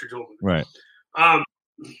in the Richard Jewell movie. Right.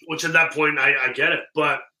 Which at that point, I get it.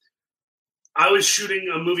 But I was shooting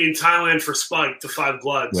a movie in Thailand for Spike, The Five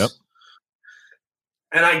Bloods. Yep.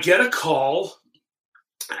 And I get a call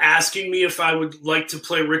asking me if I would like to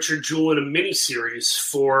play Richard Jewell in a miniseries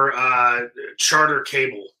for Charter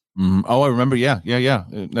Cable. Mm-hmm. Oh, I remember. Yeah.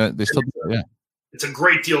 They still do that, yeah. It's a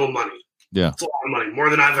great deal of money. Yeah. It's a lot of money, more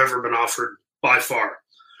than I've ever been offered by far.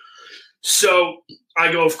 So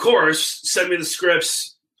I go, of course, send me the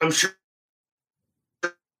scripts. I'm sure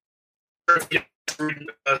an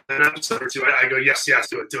episode or two. I go, yes,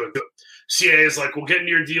 do it. CA is like, we'll get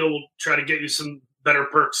into your deal. We'll try to get you some better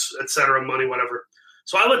perks, etc., money, whatever.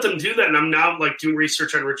 So I let them do that, and I'm now like doing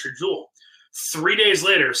research on Richard Jewell. 3 days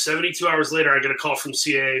later, 72 hours later, I get a call from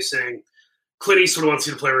CAA saying, Clint Eastwood wants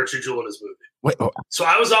you to play Richard Jewell in his movie. Wait, So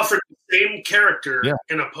I was offered the same character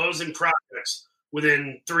in opposing projects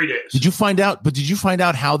within 3 days. Did you find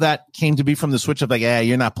out how that came to be from the switch of like, yeah,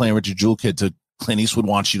 you're not playing Richard Jewell, kid, to Clint Eastwood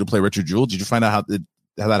wants you to play Richard Jewell? Did you find out how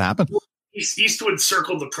that happened? Eastwood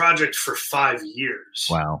circled the project for 5 years.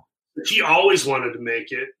 Wow. He always wanted to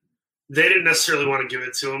make it. They didn't necessarily want to give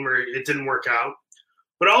it to him, or it didn't work out.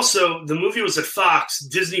 But also, the movie was at Fox.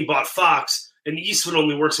 Disney bought Fox, and Eastwood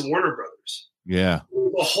only works at Warner Brothers. Yeah.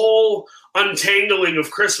 The whole untangling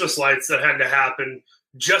of Christmas lights that had to happen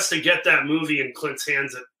just to get that movie in Clint's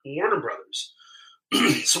hands at Warner Brothers.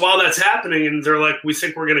 So while that's happening, and they're like, we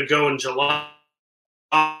think we're going to go in July.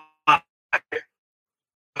 We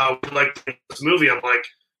like this movie. I'm like,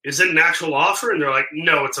 is it an actual offer? And they're like,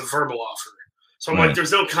 no, it's a verbal offer. So I'm like,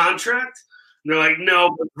 there's no contract? And they're like,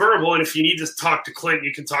 no, but verbal. And if you need to talk to Clint,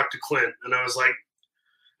 you can talk to Clint. And I was like,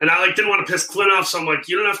 and I like didn't want to piss Clint off. So I'm like,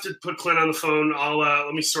 you don't have to put Clint on the phone. I'll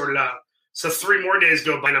let me sort it out. So 3 more days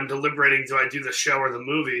go by and I'm deliberating. Do I do the show or the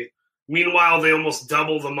movie? Meanwhile, they almost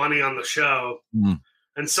double the money on the show. Mm.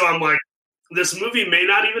 And so I'm like, this movie may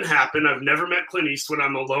not even happen. I've never met Clint Eastwood.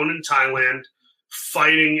 I'm alone in Thailand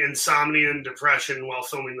fighting insomnia and depression while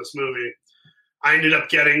filming this movie. I ended up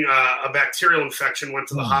getting a bacterial infection, went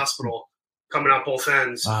to the hospital, coming out both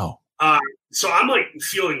ends. Wow. So I'm like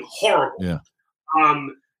feeling horrible. Yeah.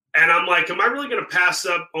 And I'm like, am I really going to pass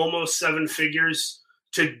up almost 7 figures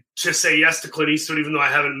to say yes to Clint Eastwood, even though I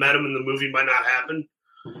haven't met him and the movie might not happen?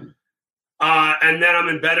 And then I'm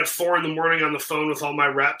in bed at 4 a.m. on the phone with all my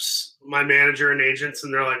reps, my manager and agents.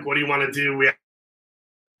 And they're like, what do you want to do? We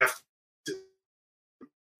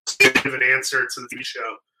give an answer to the TV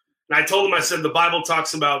show. And I told him, I said, the Bible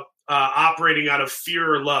talks about operating out of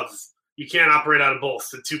fear or love. You can't operate out of both.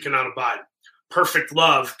 The two cannot abide. Perfect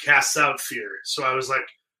love casts out fear. So I was like,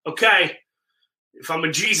 okay, if I'm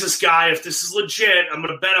a Jesus guy, if this is legit, I'm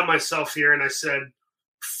going to bet on myself here. And I said,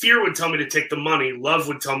 fear would tell me to take the money. Love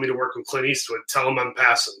would tell me to work with Clint Eastwood. Tell him I'm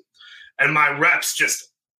passing. And my reps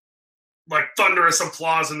just like thunderous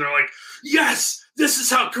applause. And they're like, yes, this is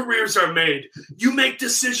how careers are made. You make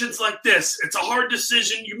decisions like this. It's a hard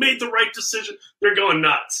decision. You made the right decision. They're going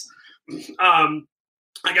nuts.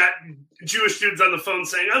 I got Jewish dudes on the phone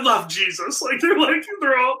saying, I love Jesus. Like they're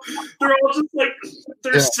all just like,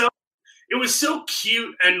 it was so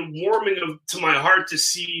cute and warming to my heart to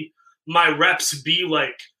see my reps be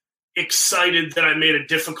like excited that I made a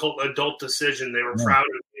difficult adult decision. They were proud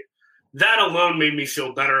of me. That alone made me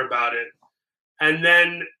feel better about it. And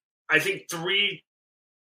then I think 3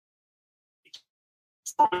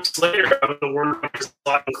 weeks later, I was the Warner Brothers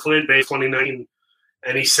in Clint, May 2019,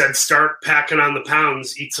 and he said, start packing on the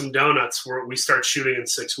pounds, eat some donuts, where we start shooting in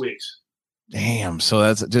 6 weeks. Damn. So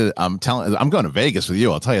that's, dude, I'm going to Vegas with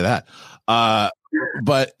you. I'll tell you that.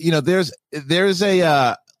 But you know, there's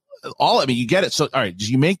a, you get it. So, all right,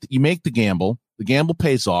 you make the gamble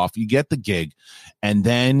pays off, you get the gig, and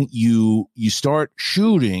then you start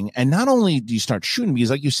shooting. And not only do you start shooting, because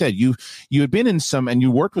like you said, you had been in some, and you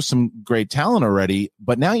worked with some great talent already,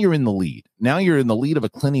 but now you're in the lead. Now you're in the lead of a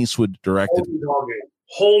Clint Eastwood directed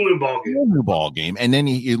whole new ball game. And then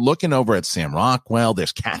you're looking over at Sam Rockwell.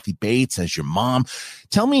 There's Kathy Bates as your mom.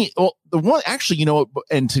 Tell me, well, the one actually, you know,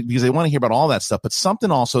 because they want to hear about all that stuff, but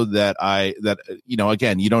something also that you know,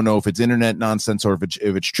 again, you don't know if it's internet nonsense or if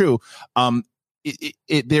it's true.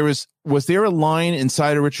 Was there a line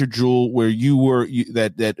inside of Richard Jewell where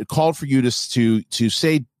that called for you to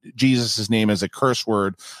say Jesus' name as a curse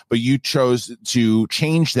word, but you chose to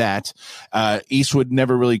change that? Eastwood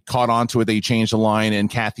never really caught on to it. They changed the line, and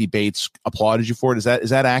Kathy Bates applauded you for it. Is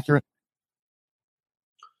that accurate?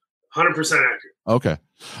 100% accurate. Okay.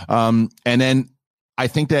 And then I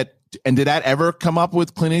think that, and did that ever come up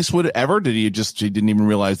with Clint Eastwood ever? He didn't even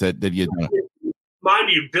realize that you had done it?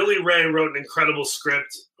 Mind you, Billy Ray wrote an incredible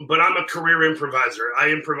script, but I'm a career improviser. I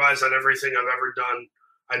improvise on everything I've ever done.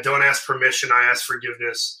 I don't ask permission. I ask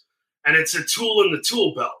forgiveness. And it's a tool in the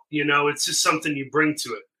tool belt. You know, it's just something you bring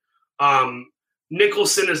to it.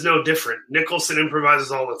 Nicholson is no different. Nicholson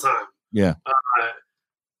improvises all the time. Yeah.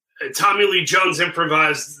 Tommy Lee Jones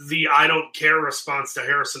improvised the I don't care response to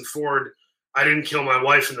Harrison Ford. I didn't kill my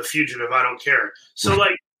wife in The Fugitive. I don't care. So,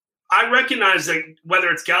 like, I recognize that whether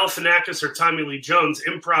it's Galifianakis or Tommy Lee Jones,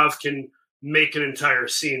 improv can make an entire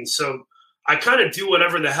scene. So I kind of do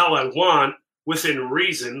whatever the hell I want within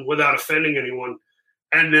reason without offending anyone.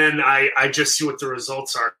 And then I just see what the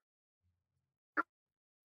results are.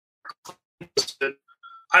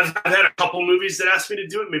 I've had a couple movies that asked me to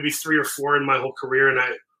do it, maybe 3 or 4 in my whole career, and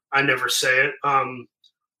I never say it.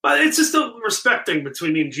 But it's just a respect thing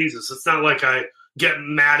between me and Jesus. It's not like I get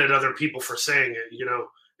mad at other people for saying it, you know.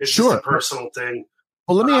 It's just a personal thing.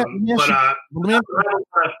 Well, let me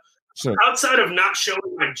outside of not showing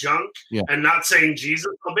my junk and not saying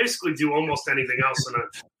Jesus, I'll basically do almost anything else in a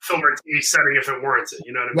film or TV setting if it warrants it.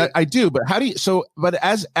 You know what I mean? I do, but how do you? So, but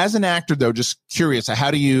as an actor, though, just curious, how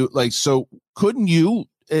do you like? So, couldn't you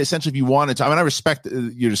essentially, if you wanted to? I mean, I respect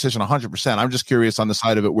your decision 100%. I'm just curious on the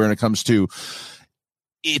side of it when it comes to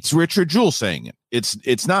it's Richard Jewell saying it.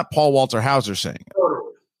 It's not Paul Walter Hauser saying it.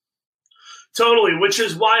 Totally, which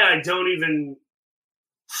is why I don't even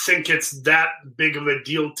think it's that big of a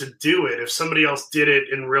deal to do it. If somebody else did it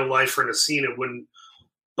in real life or in a scene, it wouldn't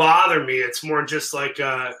bother me. It's more just like,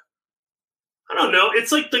 I don't know.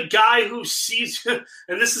 It's like the guy who sees, and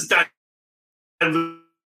this is at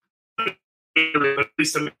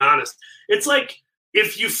least I'm honest. It's like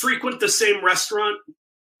if you frequent the same restaurant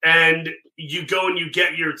and you go and you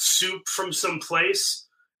get your soup from some place,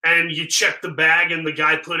 and you check the bag and the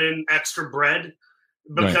guy put in extra bread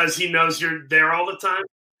because he knows you're there all the time.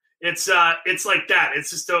 It's like that. It's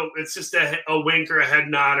just a wink or a head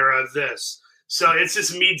nod or a this. So it's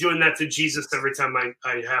just me doing that to Jesus every time I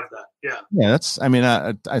have that. Yeah. Yeah. That's, I mean,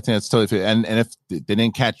 I think that's totally fair. And if they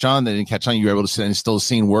didn't catch on, you were able to say, and still the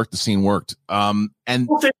scene worked. And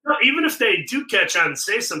even if they do catch on and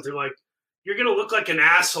say something like, you're going to look like an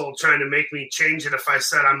asshole trying to make me change it if I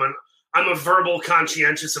said I'm a verbal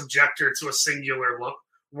conscientious objector to a singular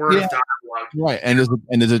word of dialogue. Right. And does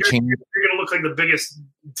it change? You're going to look like the biggest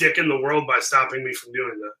dick in the world by stopping me from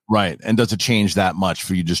doing that. Right. And does it change that much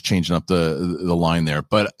for you just changing up the line there?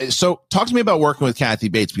 But so talk to me about working with Kathy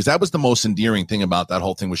Bates, because that was the most endearing thing about that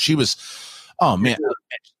whole thing was she was, oh man,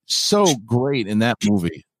 so great in that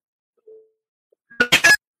movie.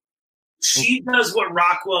 she does what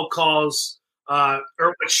Rockwell calls, or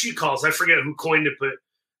what she calls, I forget who coined it, but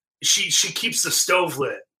she keeps the stove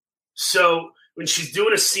lit. So when she's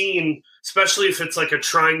doing a scene, especially if it's like a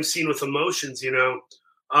trying scene with emotions,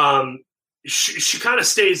 she kind of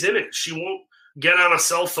stays in it. She won't get on a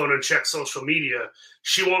cell phone and check social media.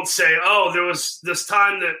 She won't say, oh, there was this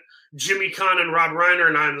time that Jimmy Kahn and Rob Reiner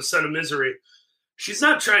and I on the set of Misery. She's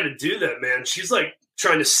not trying to do that, man. She's like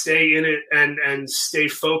trying to stay in it and stay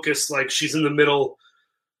focused, like she's in the middle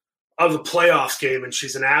of a playoff game and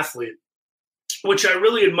she's an athlete, which I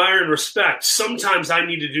really admire and respect. Sometimes I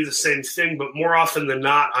need to do the same thing, but more often than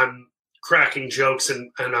not, I'm cracking jokes and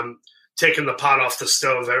I'm taking the pot off the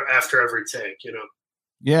stove after every take,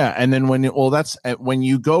 Yeah, and then when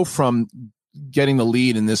you go from getting the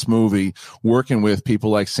lead in this movie, working with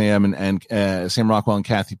people like Sam and Sam Rockwell and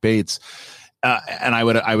Kathy Bates, and I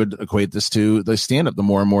would equate this to the stand-up. The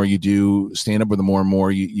more and more you do stand-up, or the more and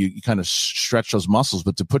more you kind of stretch those muscles.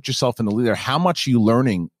 But to put yourself in the lead there, how much are you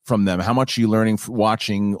learning from them? How much are you learning from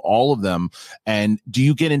watching all of them? And do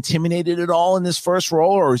you get intimidated at all in this first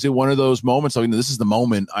role, or is it one of those moments like, this is the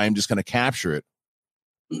moment, I'm just going to capture it?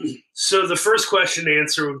 So the first question to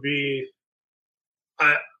answer would be,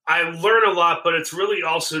 I learn a lot, but it's really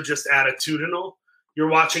also just attitudinal. You're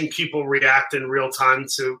watching people react in real time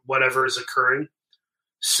to whatever is occurring.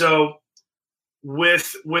 So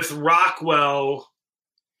with Rockwell,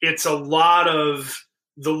 it's a lot of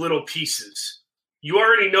the little pieces. You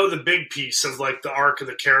already know the big piece of like the arc of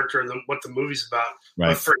the character and what the movie's about.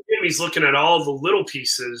 Right. But for him, he's looking at all the little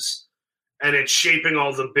pieces and it's shaping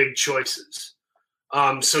all the big choices.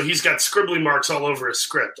 So he's got scribbly marks all over his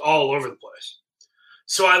script, all over the place.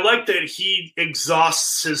 So I like that he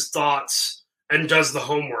exhausts his thoughts and does the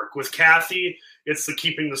homework. With Kathy, it's the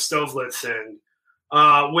keeping the stove lit thing.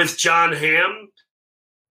 With John Hamm,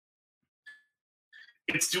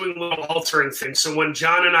 it's doing little altering things. So when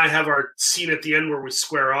John and I have our scene at the end where we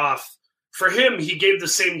square off, for him, he gave the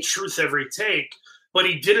same truth every take, but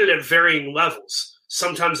he did it at varying levels.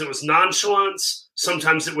 Sometimes it was nonchalance.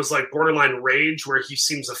 Sometimes it was like borderline rage where he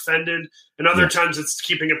seems offended. And other times it's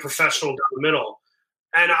keeping it professional down the middle.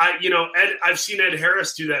 And I've seen Ed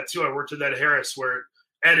Harris do that too. I worked with Ed Harris where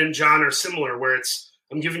Ed and John are similar, where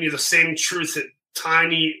I'm giving you the same truth at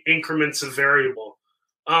tiny increments of variable.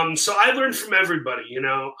 So I learned from everybody,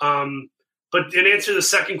 but in answer to the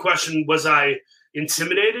second question, was I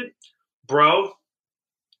intimidated? Bro,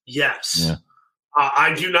 yes. Yeah.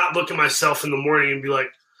 I do not look at myself in the morning and be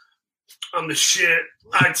like, I'm the shit.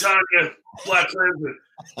 I tell you, Black Crimson.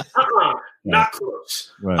 Not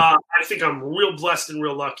close. Right. I think I'm real blessed and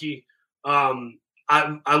real lucky. I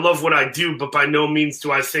love what I do, but by no means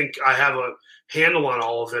do I think I have a handle on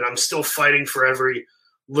all of it. I'm still fighting for every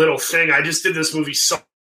little thing. I just did this movie It's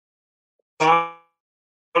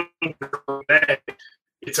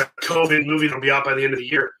a COVID movie that'll be out by the end of the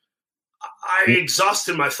year. I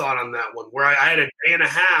exhausted my thought on that one, where I had a day and a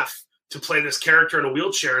half to play this character in a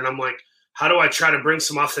wheelchair, and I'm like, how do I try to bring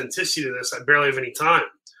some authenticity to this? I barely have any time.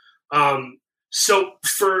 So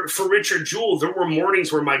for Richard Jewell, there were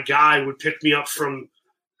mornings where my guy would pick me up from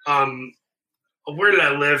where did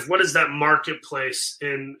I live? What is that marketplace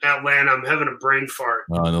in Atlanta? I'm having a brain fart.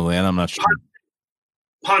 In Atlanta, I'm not sure.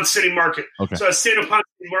 Pond City Market. Okay. So I stayed at Pond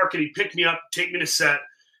City Market. He'd pick me up, take me to set,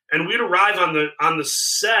 and we'd arrive on the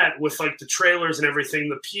set with like the trailers and everything.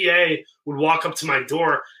 The PA would walk up to my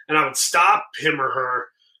door, and I would stop him or her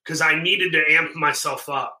because I needed to amp myself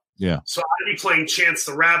up. Yeah. So I'd be playing Chance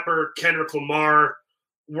the Rapper, Kendrick Lamar,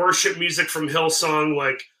 worship music from Hillsong.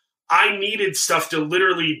 Like I needed stuff to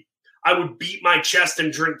literally, I would beat my chest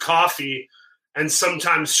and drink coffee and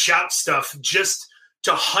sometimes shout stuff just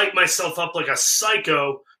to hype myself up like a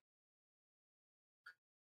psycho.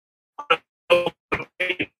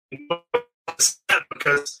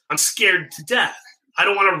 Because I'm scared to death. I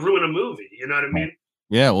don't want to ruin a movie. You know what I mean?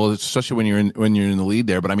 Yeah, well, especially when you're in the lead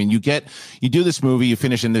there. But I mean, you do this movie, you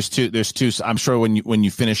finish, and there's two. I'm sure when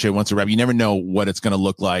you finish it, once a wrap, you never know what it's going to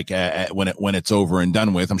look like when it's over and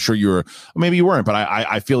done with. I'm sure maybe you weren't, but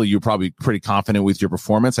I feel you're probably pretty confident with your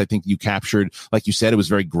performance. I think you captured, like you said, it was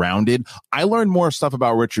very grounded. I learned more stuff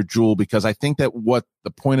about Richard Jewell because I think that what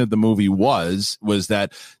the point of the movie was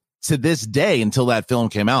that to this day, until that film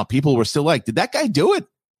came out, people were still like, "Did that guy do it?"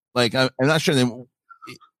 Like, I'm not sure.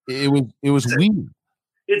 It was weird.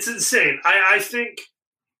 It's insane. I think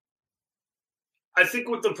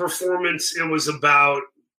with the performance, it was about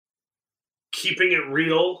keeping it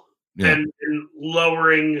real and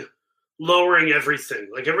lowering everything.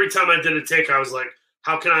 Like every time I did a take, I was like,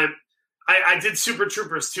 how can I did Super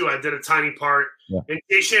Troopers too. I did a tiny part. Yeah. And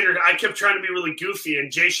Jay Shander, I kept trying to be really goofy, and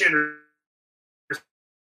Jay Shander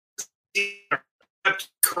kept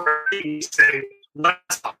correcting me, saying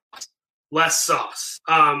less sauce.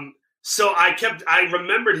 So I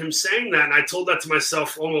remembered him saying that, and I told that to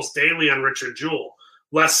myself almost daily on Richard Jewell.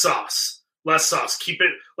 Less sauce. Keep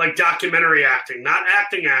it like documentary acting, not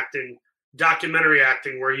acting, documentary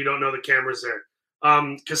acting where you don't know the camera's there.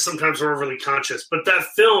 Because sometimes we're overly conscious. But that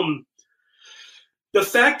film, the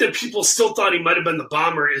fact that people still thought he might have been the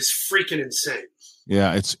bomber is freaking insane.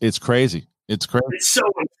 Yeah, it's crazy. It's crazy. It's so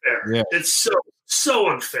unfair. Yeah. It's so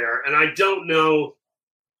unfair. And I don't know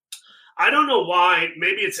why.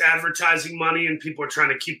 Maybe it's advertising money and people are trying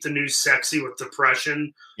to keep the news sexy with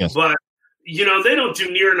depression. Yes. But, they don't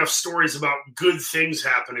do near enough stories about good things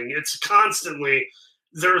happening. It's constantly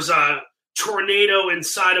there's a tornado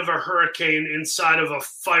inside of a hurricane, inside of a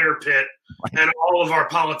fire pit, right. And all of our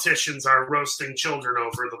politicians are roasting children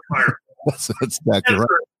over the fire. That's exactly right.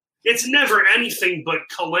 It's never anything but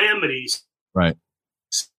calamities. Right.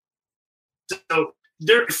 So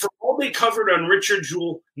for all they covered on Richard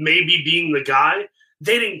Jewell maybe being the guy,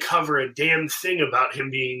 they didn't cover a damn thing about him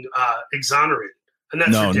being exonerated. And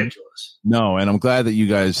that's ridiculous. No, and I'm glad that you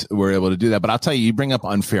guys were able to do that. But I'll tell you think up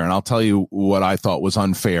unfair, and I'll tell you what I thought was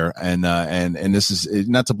unfair. And this is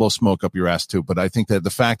not to blow smoke up your ass too, but I think that the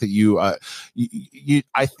fact that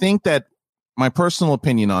I think that my personal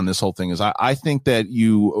opinion on this whole thing is I think that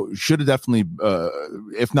you should have definitely,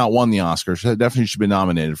 if not won the Oscar, definitely should be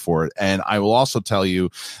nominated for it. And I will also tell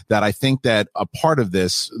you that I think that a part of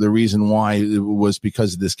this, the reason why it was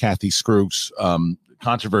because of this Kathy Scrooge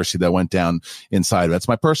controversy that went down inside of it. That's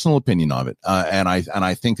my personal opinion of it. And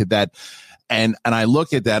I think that and I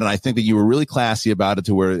look at that and I think that you were really classy about it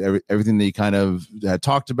to where everything that you kind of had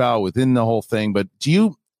talked about within the whole thing. But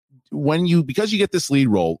because you get this lead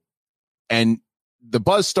role and the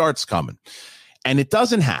buzz starts coming and it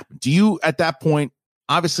doesn't happen, do you at that point,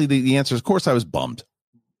 obviously the answer is, of course I was bummed.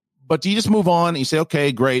 But do you just move on and you say,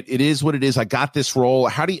 okay, great, it is what it is. I got this role.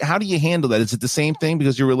 How do you handle that? Is it the same thing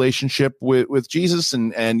because your relationship with Jesus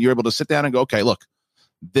and you're able to sit down and go, okay, look,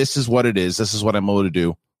 this is what it is. This is what I'm able to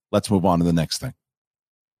do. Let's move on to the next thing.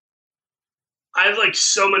 I have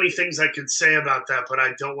so many things I could say about that, but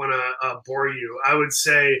I don't want to bore you. I would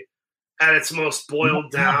say at its most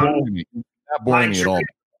boiled down. Not boring me at all.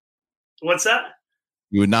 What's that?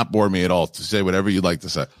 You would not bore me at all to say whatever you'd like to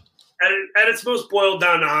say. At its most boiled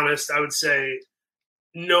down honest, I would say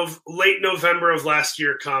late November of last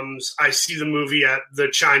year comes. I see the movie at the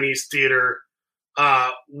Chinese theater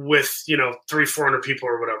with 300-400 people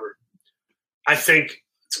or whatever. I think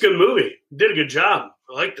it's a good movie. Did a good job.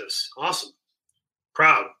 I like this. Awesome.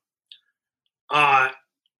 Proud.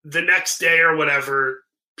 The next day or whatever,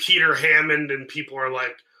 Peter Hammond and people are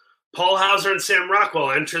like, Paul Hauser and Sam Rockwell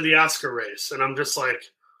enter the Oscar race. And I'm just like,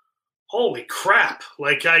 holy crap.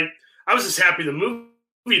 I was just happy the movie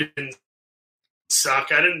didn't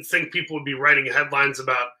suck. I didn't think people would be writing headlines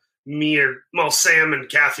about me Sam and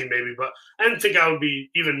Kathy maybe, but I didn't think I would be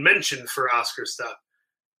even mentioned for Oscar stuff.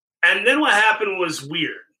 And then what happened was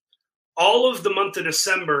weird. All of the month of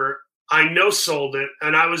December, I no-sold it,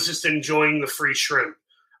 and I was just enjoying the free shrimp.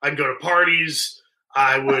 I'd go to parties.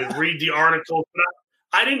 I would read the article. But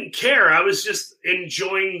I didn't care. I was just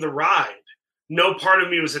enjoying the ride. No part of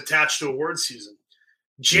me was attached to award season.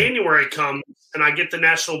 January comes, and I get the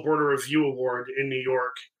National Board of Review Award in New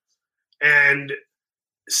York. And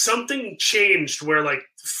something changed where,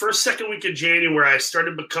 first, second week of January, I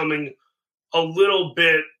started becoming a little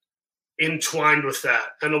bit entwined with that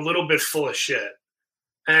and a little bit full of shit.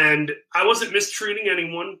 And I wasn't mistreating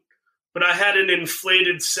anyone, but I had an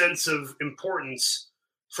inflated sense of importance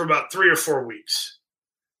for about 3 or 4 weeks.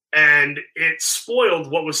 And it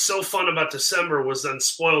spoiled what was so fun about December was then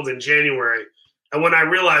spoiled in January. And when I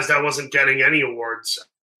realized I wasn't getting any awards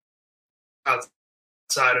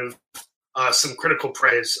outside of some critical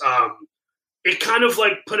praise, it kind of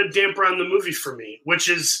put a damper on the movie for me, which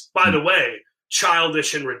is, by the way,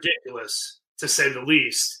 childish and ridiculous to say the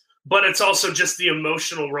least. But it's also just the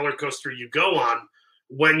emotional roller coaster you go on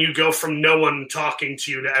when you go from no one talking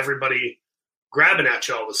to you to everybody grabbing at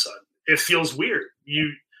you all of a sudden. It feels weird.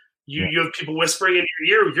 You have people whispering in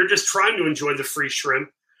your ear. You're just trying to enjoy the free shrimp.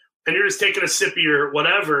 And you're just taking a sip of your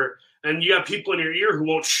whatever, and you have people in your ear who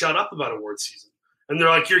won't shut up about award season. And they're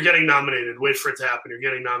like, you're getting nominated. Wait for it to happen. You're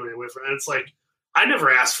getting nominated. Wait for it. And it's like, I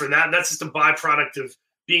never asked for that. That's just a byproduct of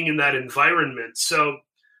being in that environment. So,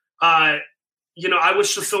 I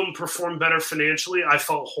wish the film performed better financially. I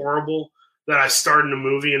felt horrible that I starred in a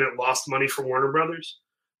movie and it lost money for Warner Brothers.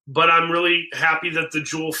 But I'm really happy that the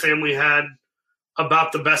Jewell family had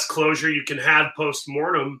about the best closure you can have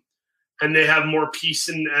post-mortem. And they have more peace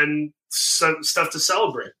and stuff to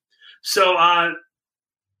celebrate. So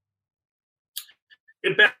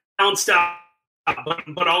it balanced out.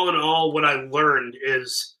 But all in all, what I learned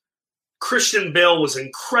is Christian Bale was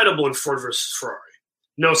incredible in Ford versus Ferrari.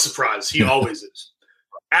 No surprise. He always is.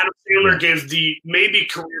 Adam Sandler gave the maybe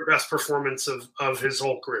career best performance of his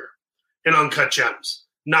whole career in Uncut Gems.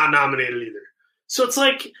 Not nominated either. So it's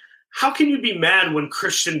like, how can you be mad when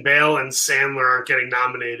Christian Bale and Sandler aren't getting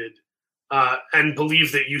nominated and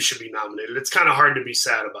believe that you should be nominated? It's kind of hard to be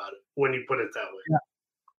sad about it when you put it that way. Yeah.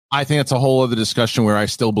 I think it's a whole other discussion where I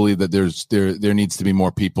still believe that there needs to be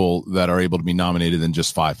more people that are able to be nominated than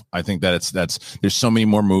just 5. I think that there's so many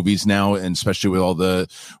more movies now, and especially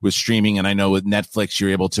with streaming. And I know with Netflix, you're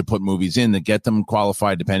able to put movies in that get them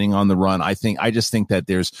qualified depending on the run. I just think that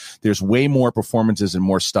there's way more performances and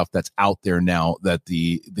more stuff that's out there now that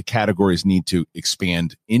the categories need to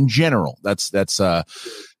expand in general. That's again,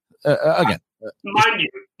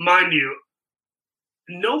 mind you,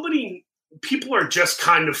 people are just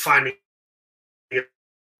kind of finding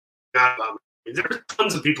out about me. There are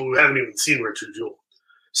tons of people who haven't even seen Richard Jewell.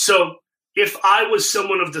 So if I was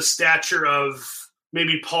someone of the stature of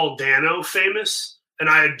maybe Paul Dano famous and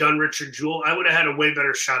I had done Richard Jewell, I would have had a way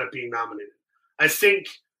better shot at being nominated. I think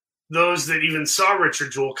those that even saw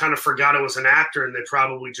Richard Jewell kind of forgot it was an actor, and they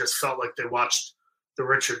probably just felt like they watched the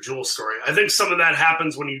Richard Jewell story. I think some of that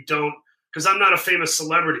happens when you don't, because I'm not a famous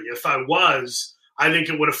celebrity. If I was, I think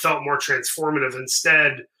it would have felt more transformative.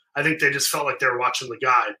 Instead, I think they just felt like they were watching the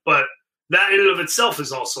guy. But that in and of itself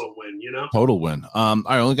is also a win, you know? Total win.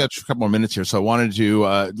 I only got a couple more minutes here, so I wanted to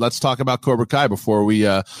let's talk about Cobra Kai before we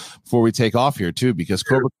take off here too, because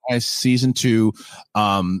Cobra Kai season 2,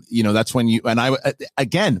 that's when you and I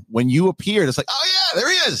again when you appeared, it's like, oh yeah,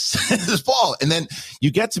 there he is, this Paul, and then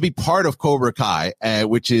you get to be part of Cobra Kai,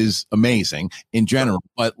 which is amazing in general,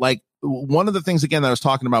 but like. One of the things, again, that I was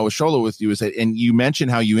talking about with Sholo with you is that, and you mentioned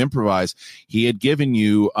how you improvise. He had given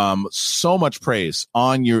you so much praise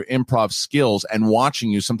on your improv skills, and watching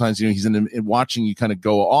you sometimes, he's watching you kind of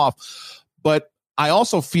go off. But I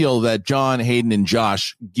also feel that John, Hayden, and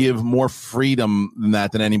Josh give more freedom than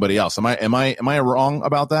that than anybody else. Am I wrong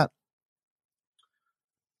about that?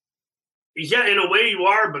 Yeah, in a way you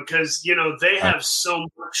are, because they have so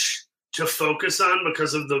much to focus on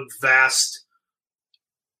because of the vast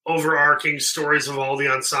overarching stories of all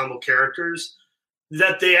the ensemble characters,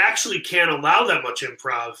 that they actually can't allow that much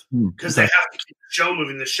improv because they have to keep the show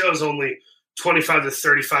moving. The show's only 25 to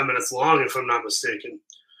 35 minutes long, if I'm not mistaken.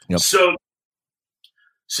 Yep. So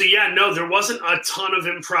yeah, no, there wasn't a ton of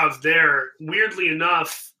improv there. Weirdly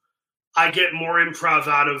enough, I get more improv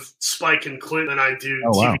out of Spike and Clint than I do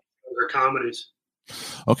TV or comedies.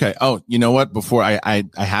 Okay. Oh, you know what? Before I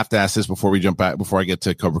have to ask this before we jump back, before I get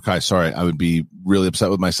to Cobra Kai. Sorry, I would be really upset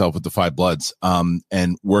with myself with the Five Bloods.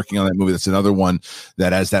 And working on that movie, that's another one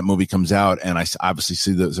that as that movie comes out, and I obviously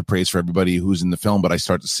see there's a praise for everybody who's in the film, but I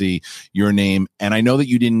start to see your name, and I know that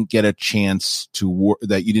you didn't get a chance to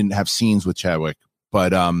that you didn't have scenes with Chadwick,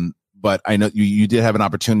 but I know you did have an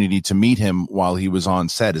opportunity to meet him while he was on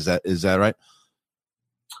set. Is that right?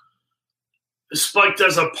 Spike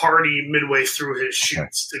does a party midway through his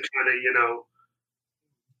shoots to kind of,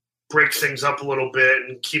 break things up a little bit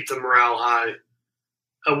and keep the morale high.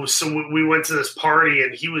 So we went to this party,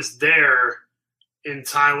 and he was there in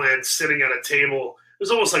Thailand sitting at a table. It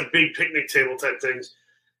was almost like big picnic table type things.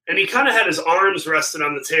 And he kind of had his arms rested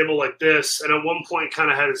on the table like this, and at one point kind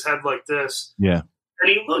of had his head like this. Yeah. And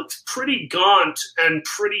he looked pretty gaunt and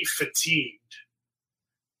pretty fatigued.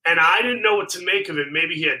 And I didn't know what to make of it.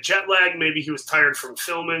 Maybe he had jet lag. Maybe he was tired from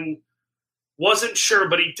filming. Wasn't sure,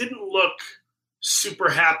 but he didn't look super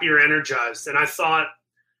happy or energized. And I thought,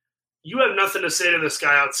 you have nothing to say to this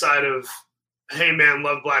guy outside of, hey, man,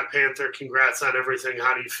 love Black Panther. Congrats on everything.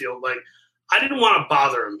 How do you feel? Like, I didn't want to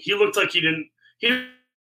bother him. He looked like he didn't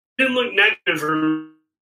look negative or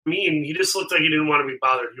mean. He just looked like he didn't want to be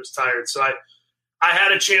bothered. He was tired. So I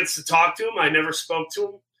had a chance to talk to him. I never spoke to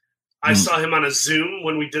him. I saw him on a Zoom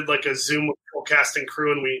when we did like a Zoom with full cast and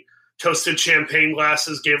crew, and we toasted champagne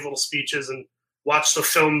glasses, gave little speeches, and watched the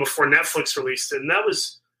film before Netflix released it. And that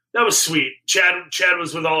was sweet. Chad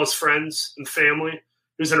was with all his friends and family.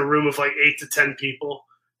 He was in a room of like 8 to 10 people.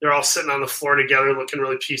 They're all sitting on the floor together, looking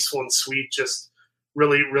really peaceful and sweet, just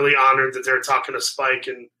really, really honored that they were talking to Spike,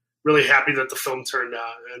 and really happy that the film turned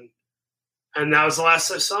out. And that was the last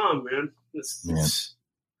I saw him, man.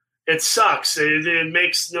 It sucks. It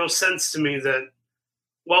makes no sense to me that,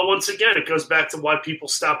 well, once again, it goes back to why people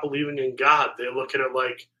stop believing in God. They look at it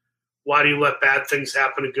like, why do you let bad things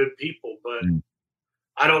happen to good people? But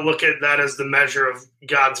I don't look at that as the measure of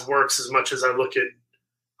God's works as much as I look at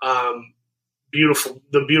the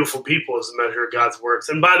beautiful people as the measure of God's works.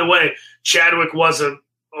 And by the way, Chadwick was a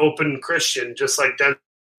open Christian, just like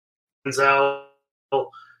Denzel,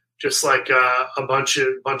 just like a bunch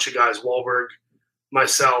of guys, Wahlberg,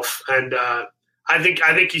 myself, and I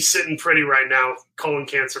think he's sitting pretty right now, colon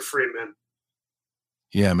cancer free, man.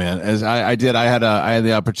 Yeah, man. As I had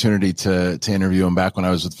the opportunity to interview him back when I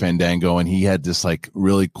was with Fandango, and he had this like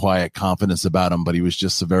really quiet confidence about him, but he was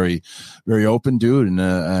just a very, very open dude and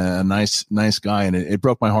a nice guy. And it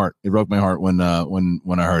broke my heart. It broke my heart when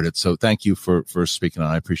I heard it. So thank you for speaking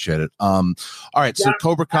on. I appreciate it. All right. So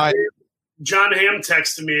Cobra Kai. John Hamm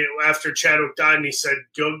texted me after Chadwick died, and he said,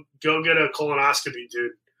 "Go get a colonoscopy,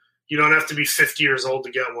 dude. You don't have to be 50 years old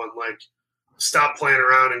to get one. Like, stop playing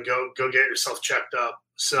around and go get yourself checked up."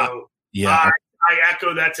 So I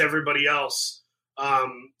echo that to everybody else.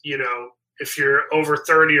 If you're over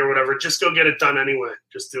 30 or whatever, just go get it done anyway.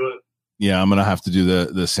 Just do it. Yeah, I'm gonna have to do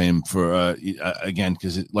the same for again,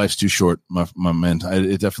 because life's too short, my man.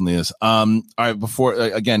 It definitely is. All right, before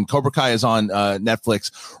again, Cobra Kai is on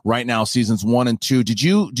Netflix right now, seasons 1 and 2. Did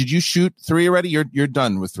you shoot 3 already? You're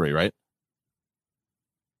done with 3, right?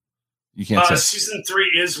 You can't say. Season 3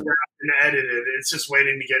 is wrapped and edited. It's just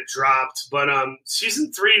waiting to get dropped. But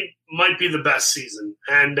season 3 might be the best season,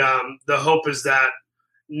 and the hope is that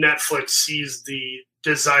Netflix sees the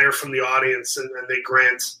desire from the audience and they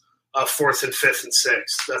grant 4th and 5th and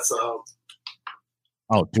 6th. That's the hope.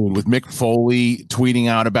 Oh, dude, with Mick Foley tweeting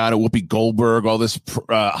out about it, Whoopi Goldberg, all this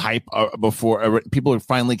hype before people are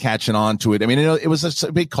finally catching on to it. I mean, it was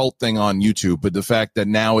a big cult thing on YouTube, but the fact that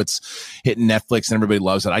now it's hitting Netflix and everybody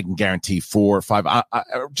loves it, I can guarantee 4 or 5. I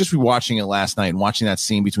just rewatching it last night and watching that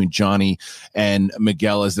scene between Johnny and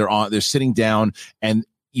Miguel as they're sitting down, and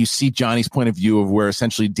you see Johnny's point of view of where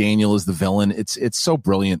essentially Daniel is the villain. It's so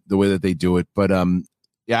brilliant the way that they do it. But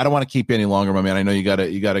yeah, I don't want to keep you any longer, my man. I know you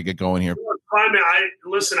gotta get going here. Fine, man.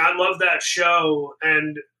 I love that show,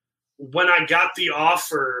 and when I got the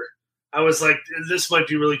offer, I was like, this might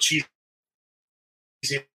be really cheesy.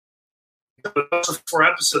 But those are 4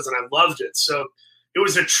 episodes, and I loved it. So it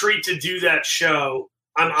was a treat to do that show.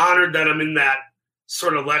 I'm honored that I'm in that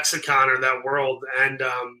sort of lexicon or that world, and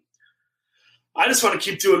I just want to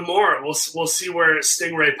keep doing more. We'll see where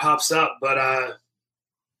Stingray pops up, but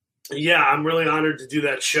yeah, I'm really honored to do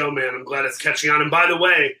that show, man. I'm glad it's catching on. And by the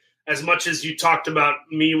way, as much as you talked about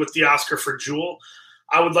me with the Oscar for Jewell,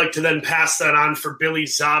 I would like to then pass that on for Billy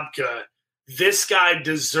Zabka. This guy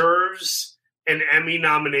deserves an Emmy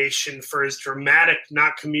nomination for his dramatic,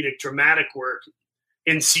 not comedic, dramatic work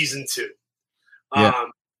in season 2. Yeah.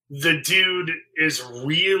 The dude is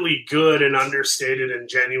really good and understated and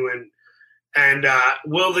genuine. And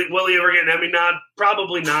will he ever get an Emmy nod?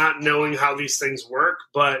 Probably not, knowing how these things work.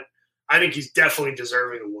 But I think he's definitely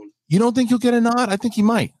deserving of one. You don't think he'll get a nod? I think he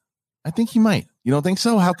might. You don't think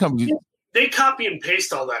so? How come? They copy and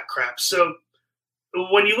paste all that crap. So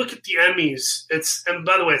when you look at the Emmys, and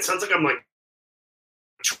by the way, it sounds like I'm like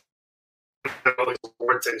all these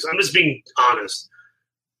award things. I'm just being honest.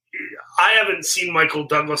 I haven't seen Michael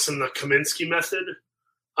Douglas in the Kaminsky Method.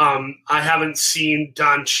 I haven't seen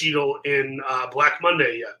Don Cheadle in Black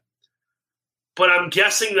Monday yet. But I'm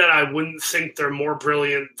guessing that I wouldn't think they're more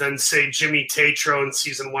brilliant than, say, Jimmy Tatro in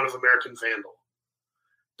season 1 of American Vandal.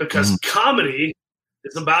 Because comedy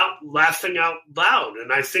is about laughing out loud.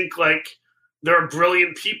 And I think, like, there are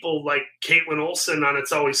brilliant people like Caitlin Olsen on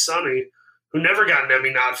It's Always Sunny who never got an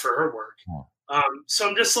Emmy nod for her work. So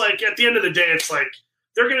I'm just like, at the end of the day, it's like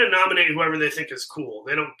they're going to nominate whoever they think is cool.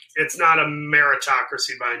 It's not a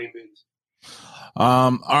meritocracy by any means.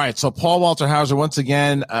 All right. So Paul Walter Hauser, once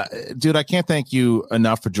again, dude, I can't thank you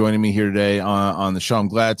enough for joining me here today on the show. I'm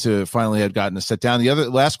glad to finally have gotten to sit down. The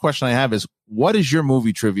last question I have is, what is your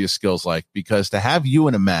movie trivia skills like? Because to have you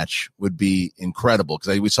in a match would be incredible.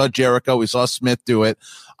 Because we saw Jericho, we saw Smith do it.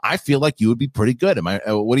 I feel like you would be pretty good.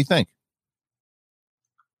 What do you think?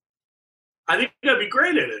 I think I'd be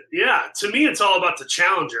great at it. Yeah. To me, it's all about the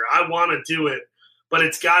challenger. I want to do it, but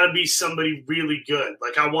it's got to be somebody really good.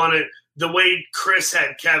 Like, I want it the way Chris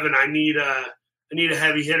had Kevin. I need a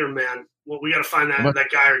heavy hitter, man. Well, we got to find that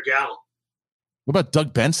guy or gal. What about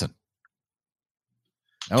Doug Benson?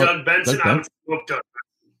 Doug Benson? I would whoop Doug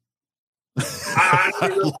Benson. I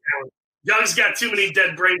need a real challenge. Doug's got too many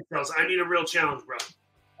dead brain cells. I need a real challenge, bro.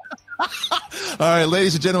 All right,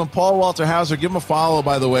 ladies and gentlemen, Paul Walter Hauser. Give him a follow,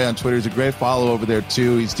 by the way, on Twitter. He's a great follow over there,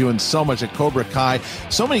 too. He's doing so much at Cobra Kai.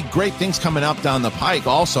 So many great things coming up down the pike.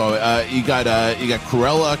 Also, you got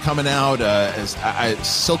Cruella coming out,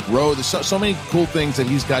 Silk Road. There's so many cool things that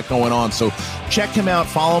he's got going on. So check him out.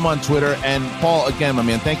 Follow him on Twitter. And, Paul, again, my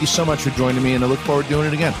man, thank you so much for joining me, and I look forward to doing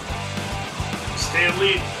it again. Stay in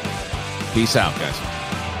lead. Peace out, guys.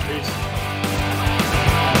 Peace.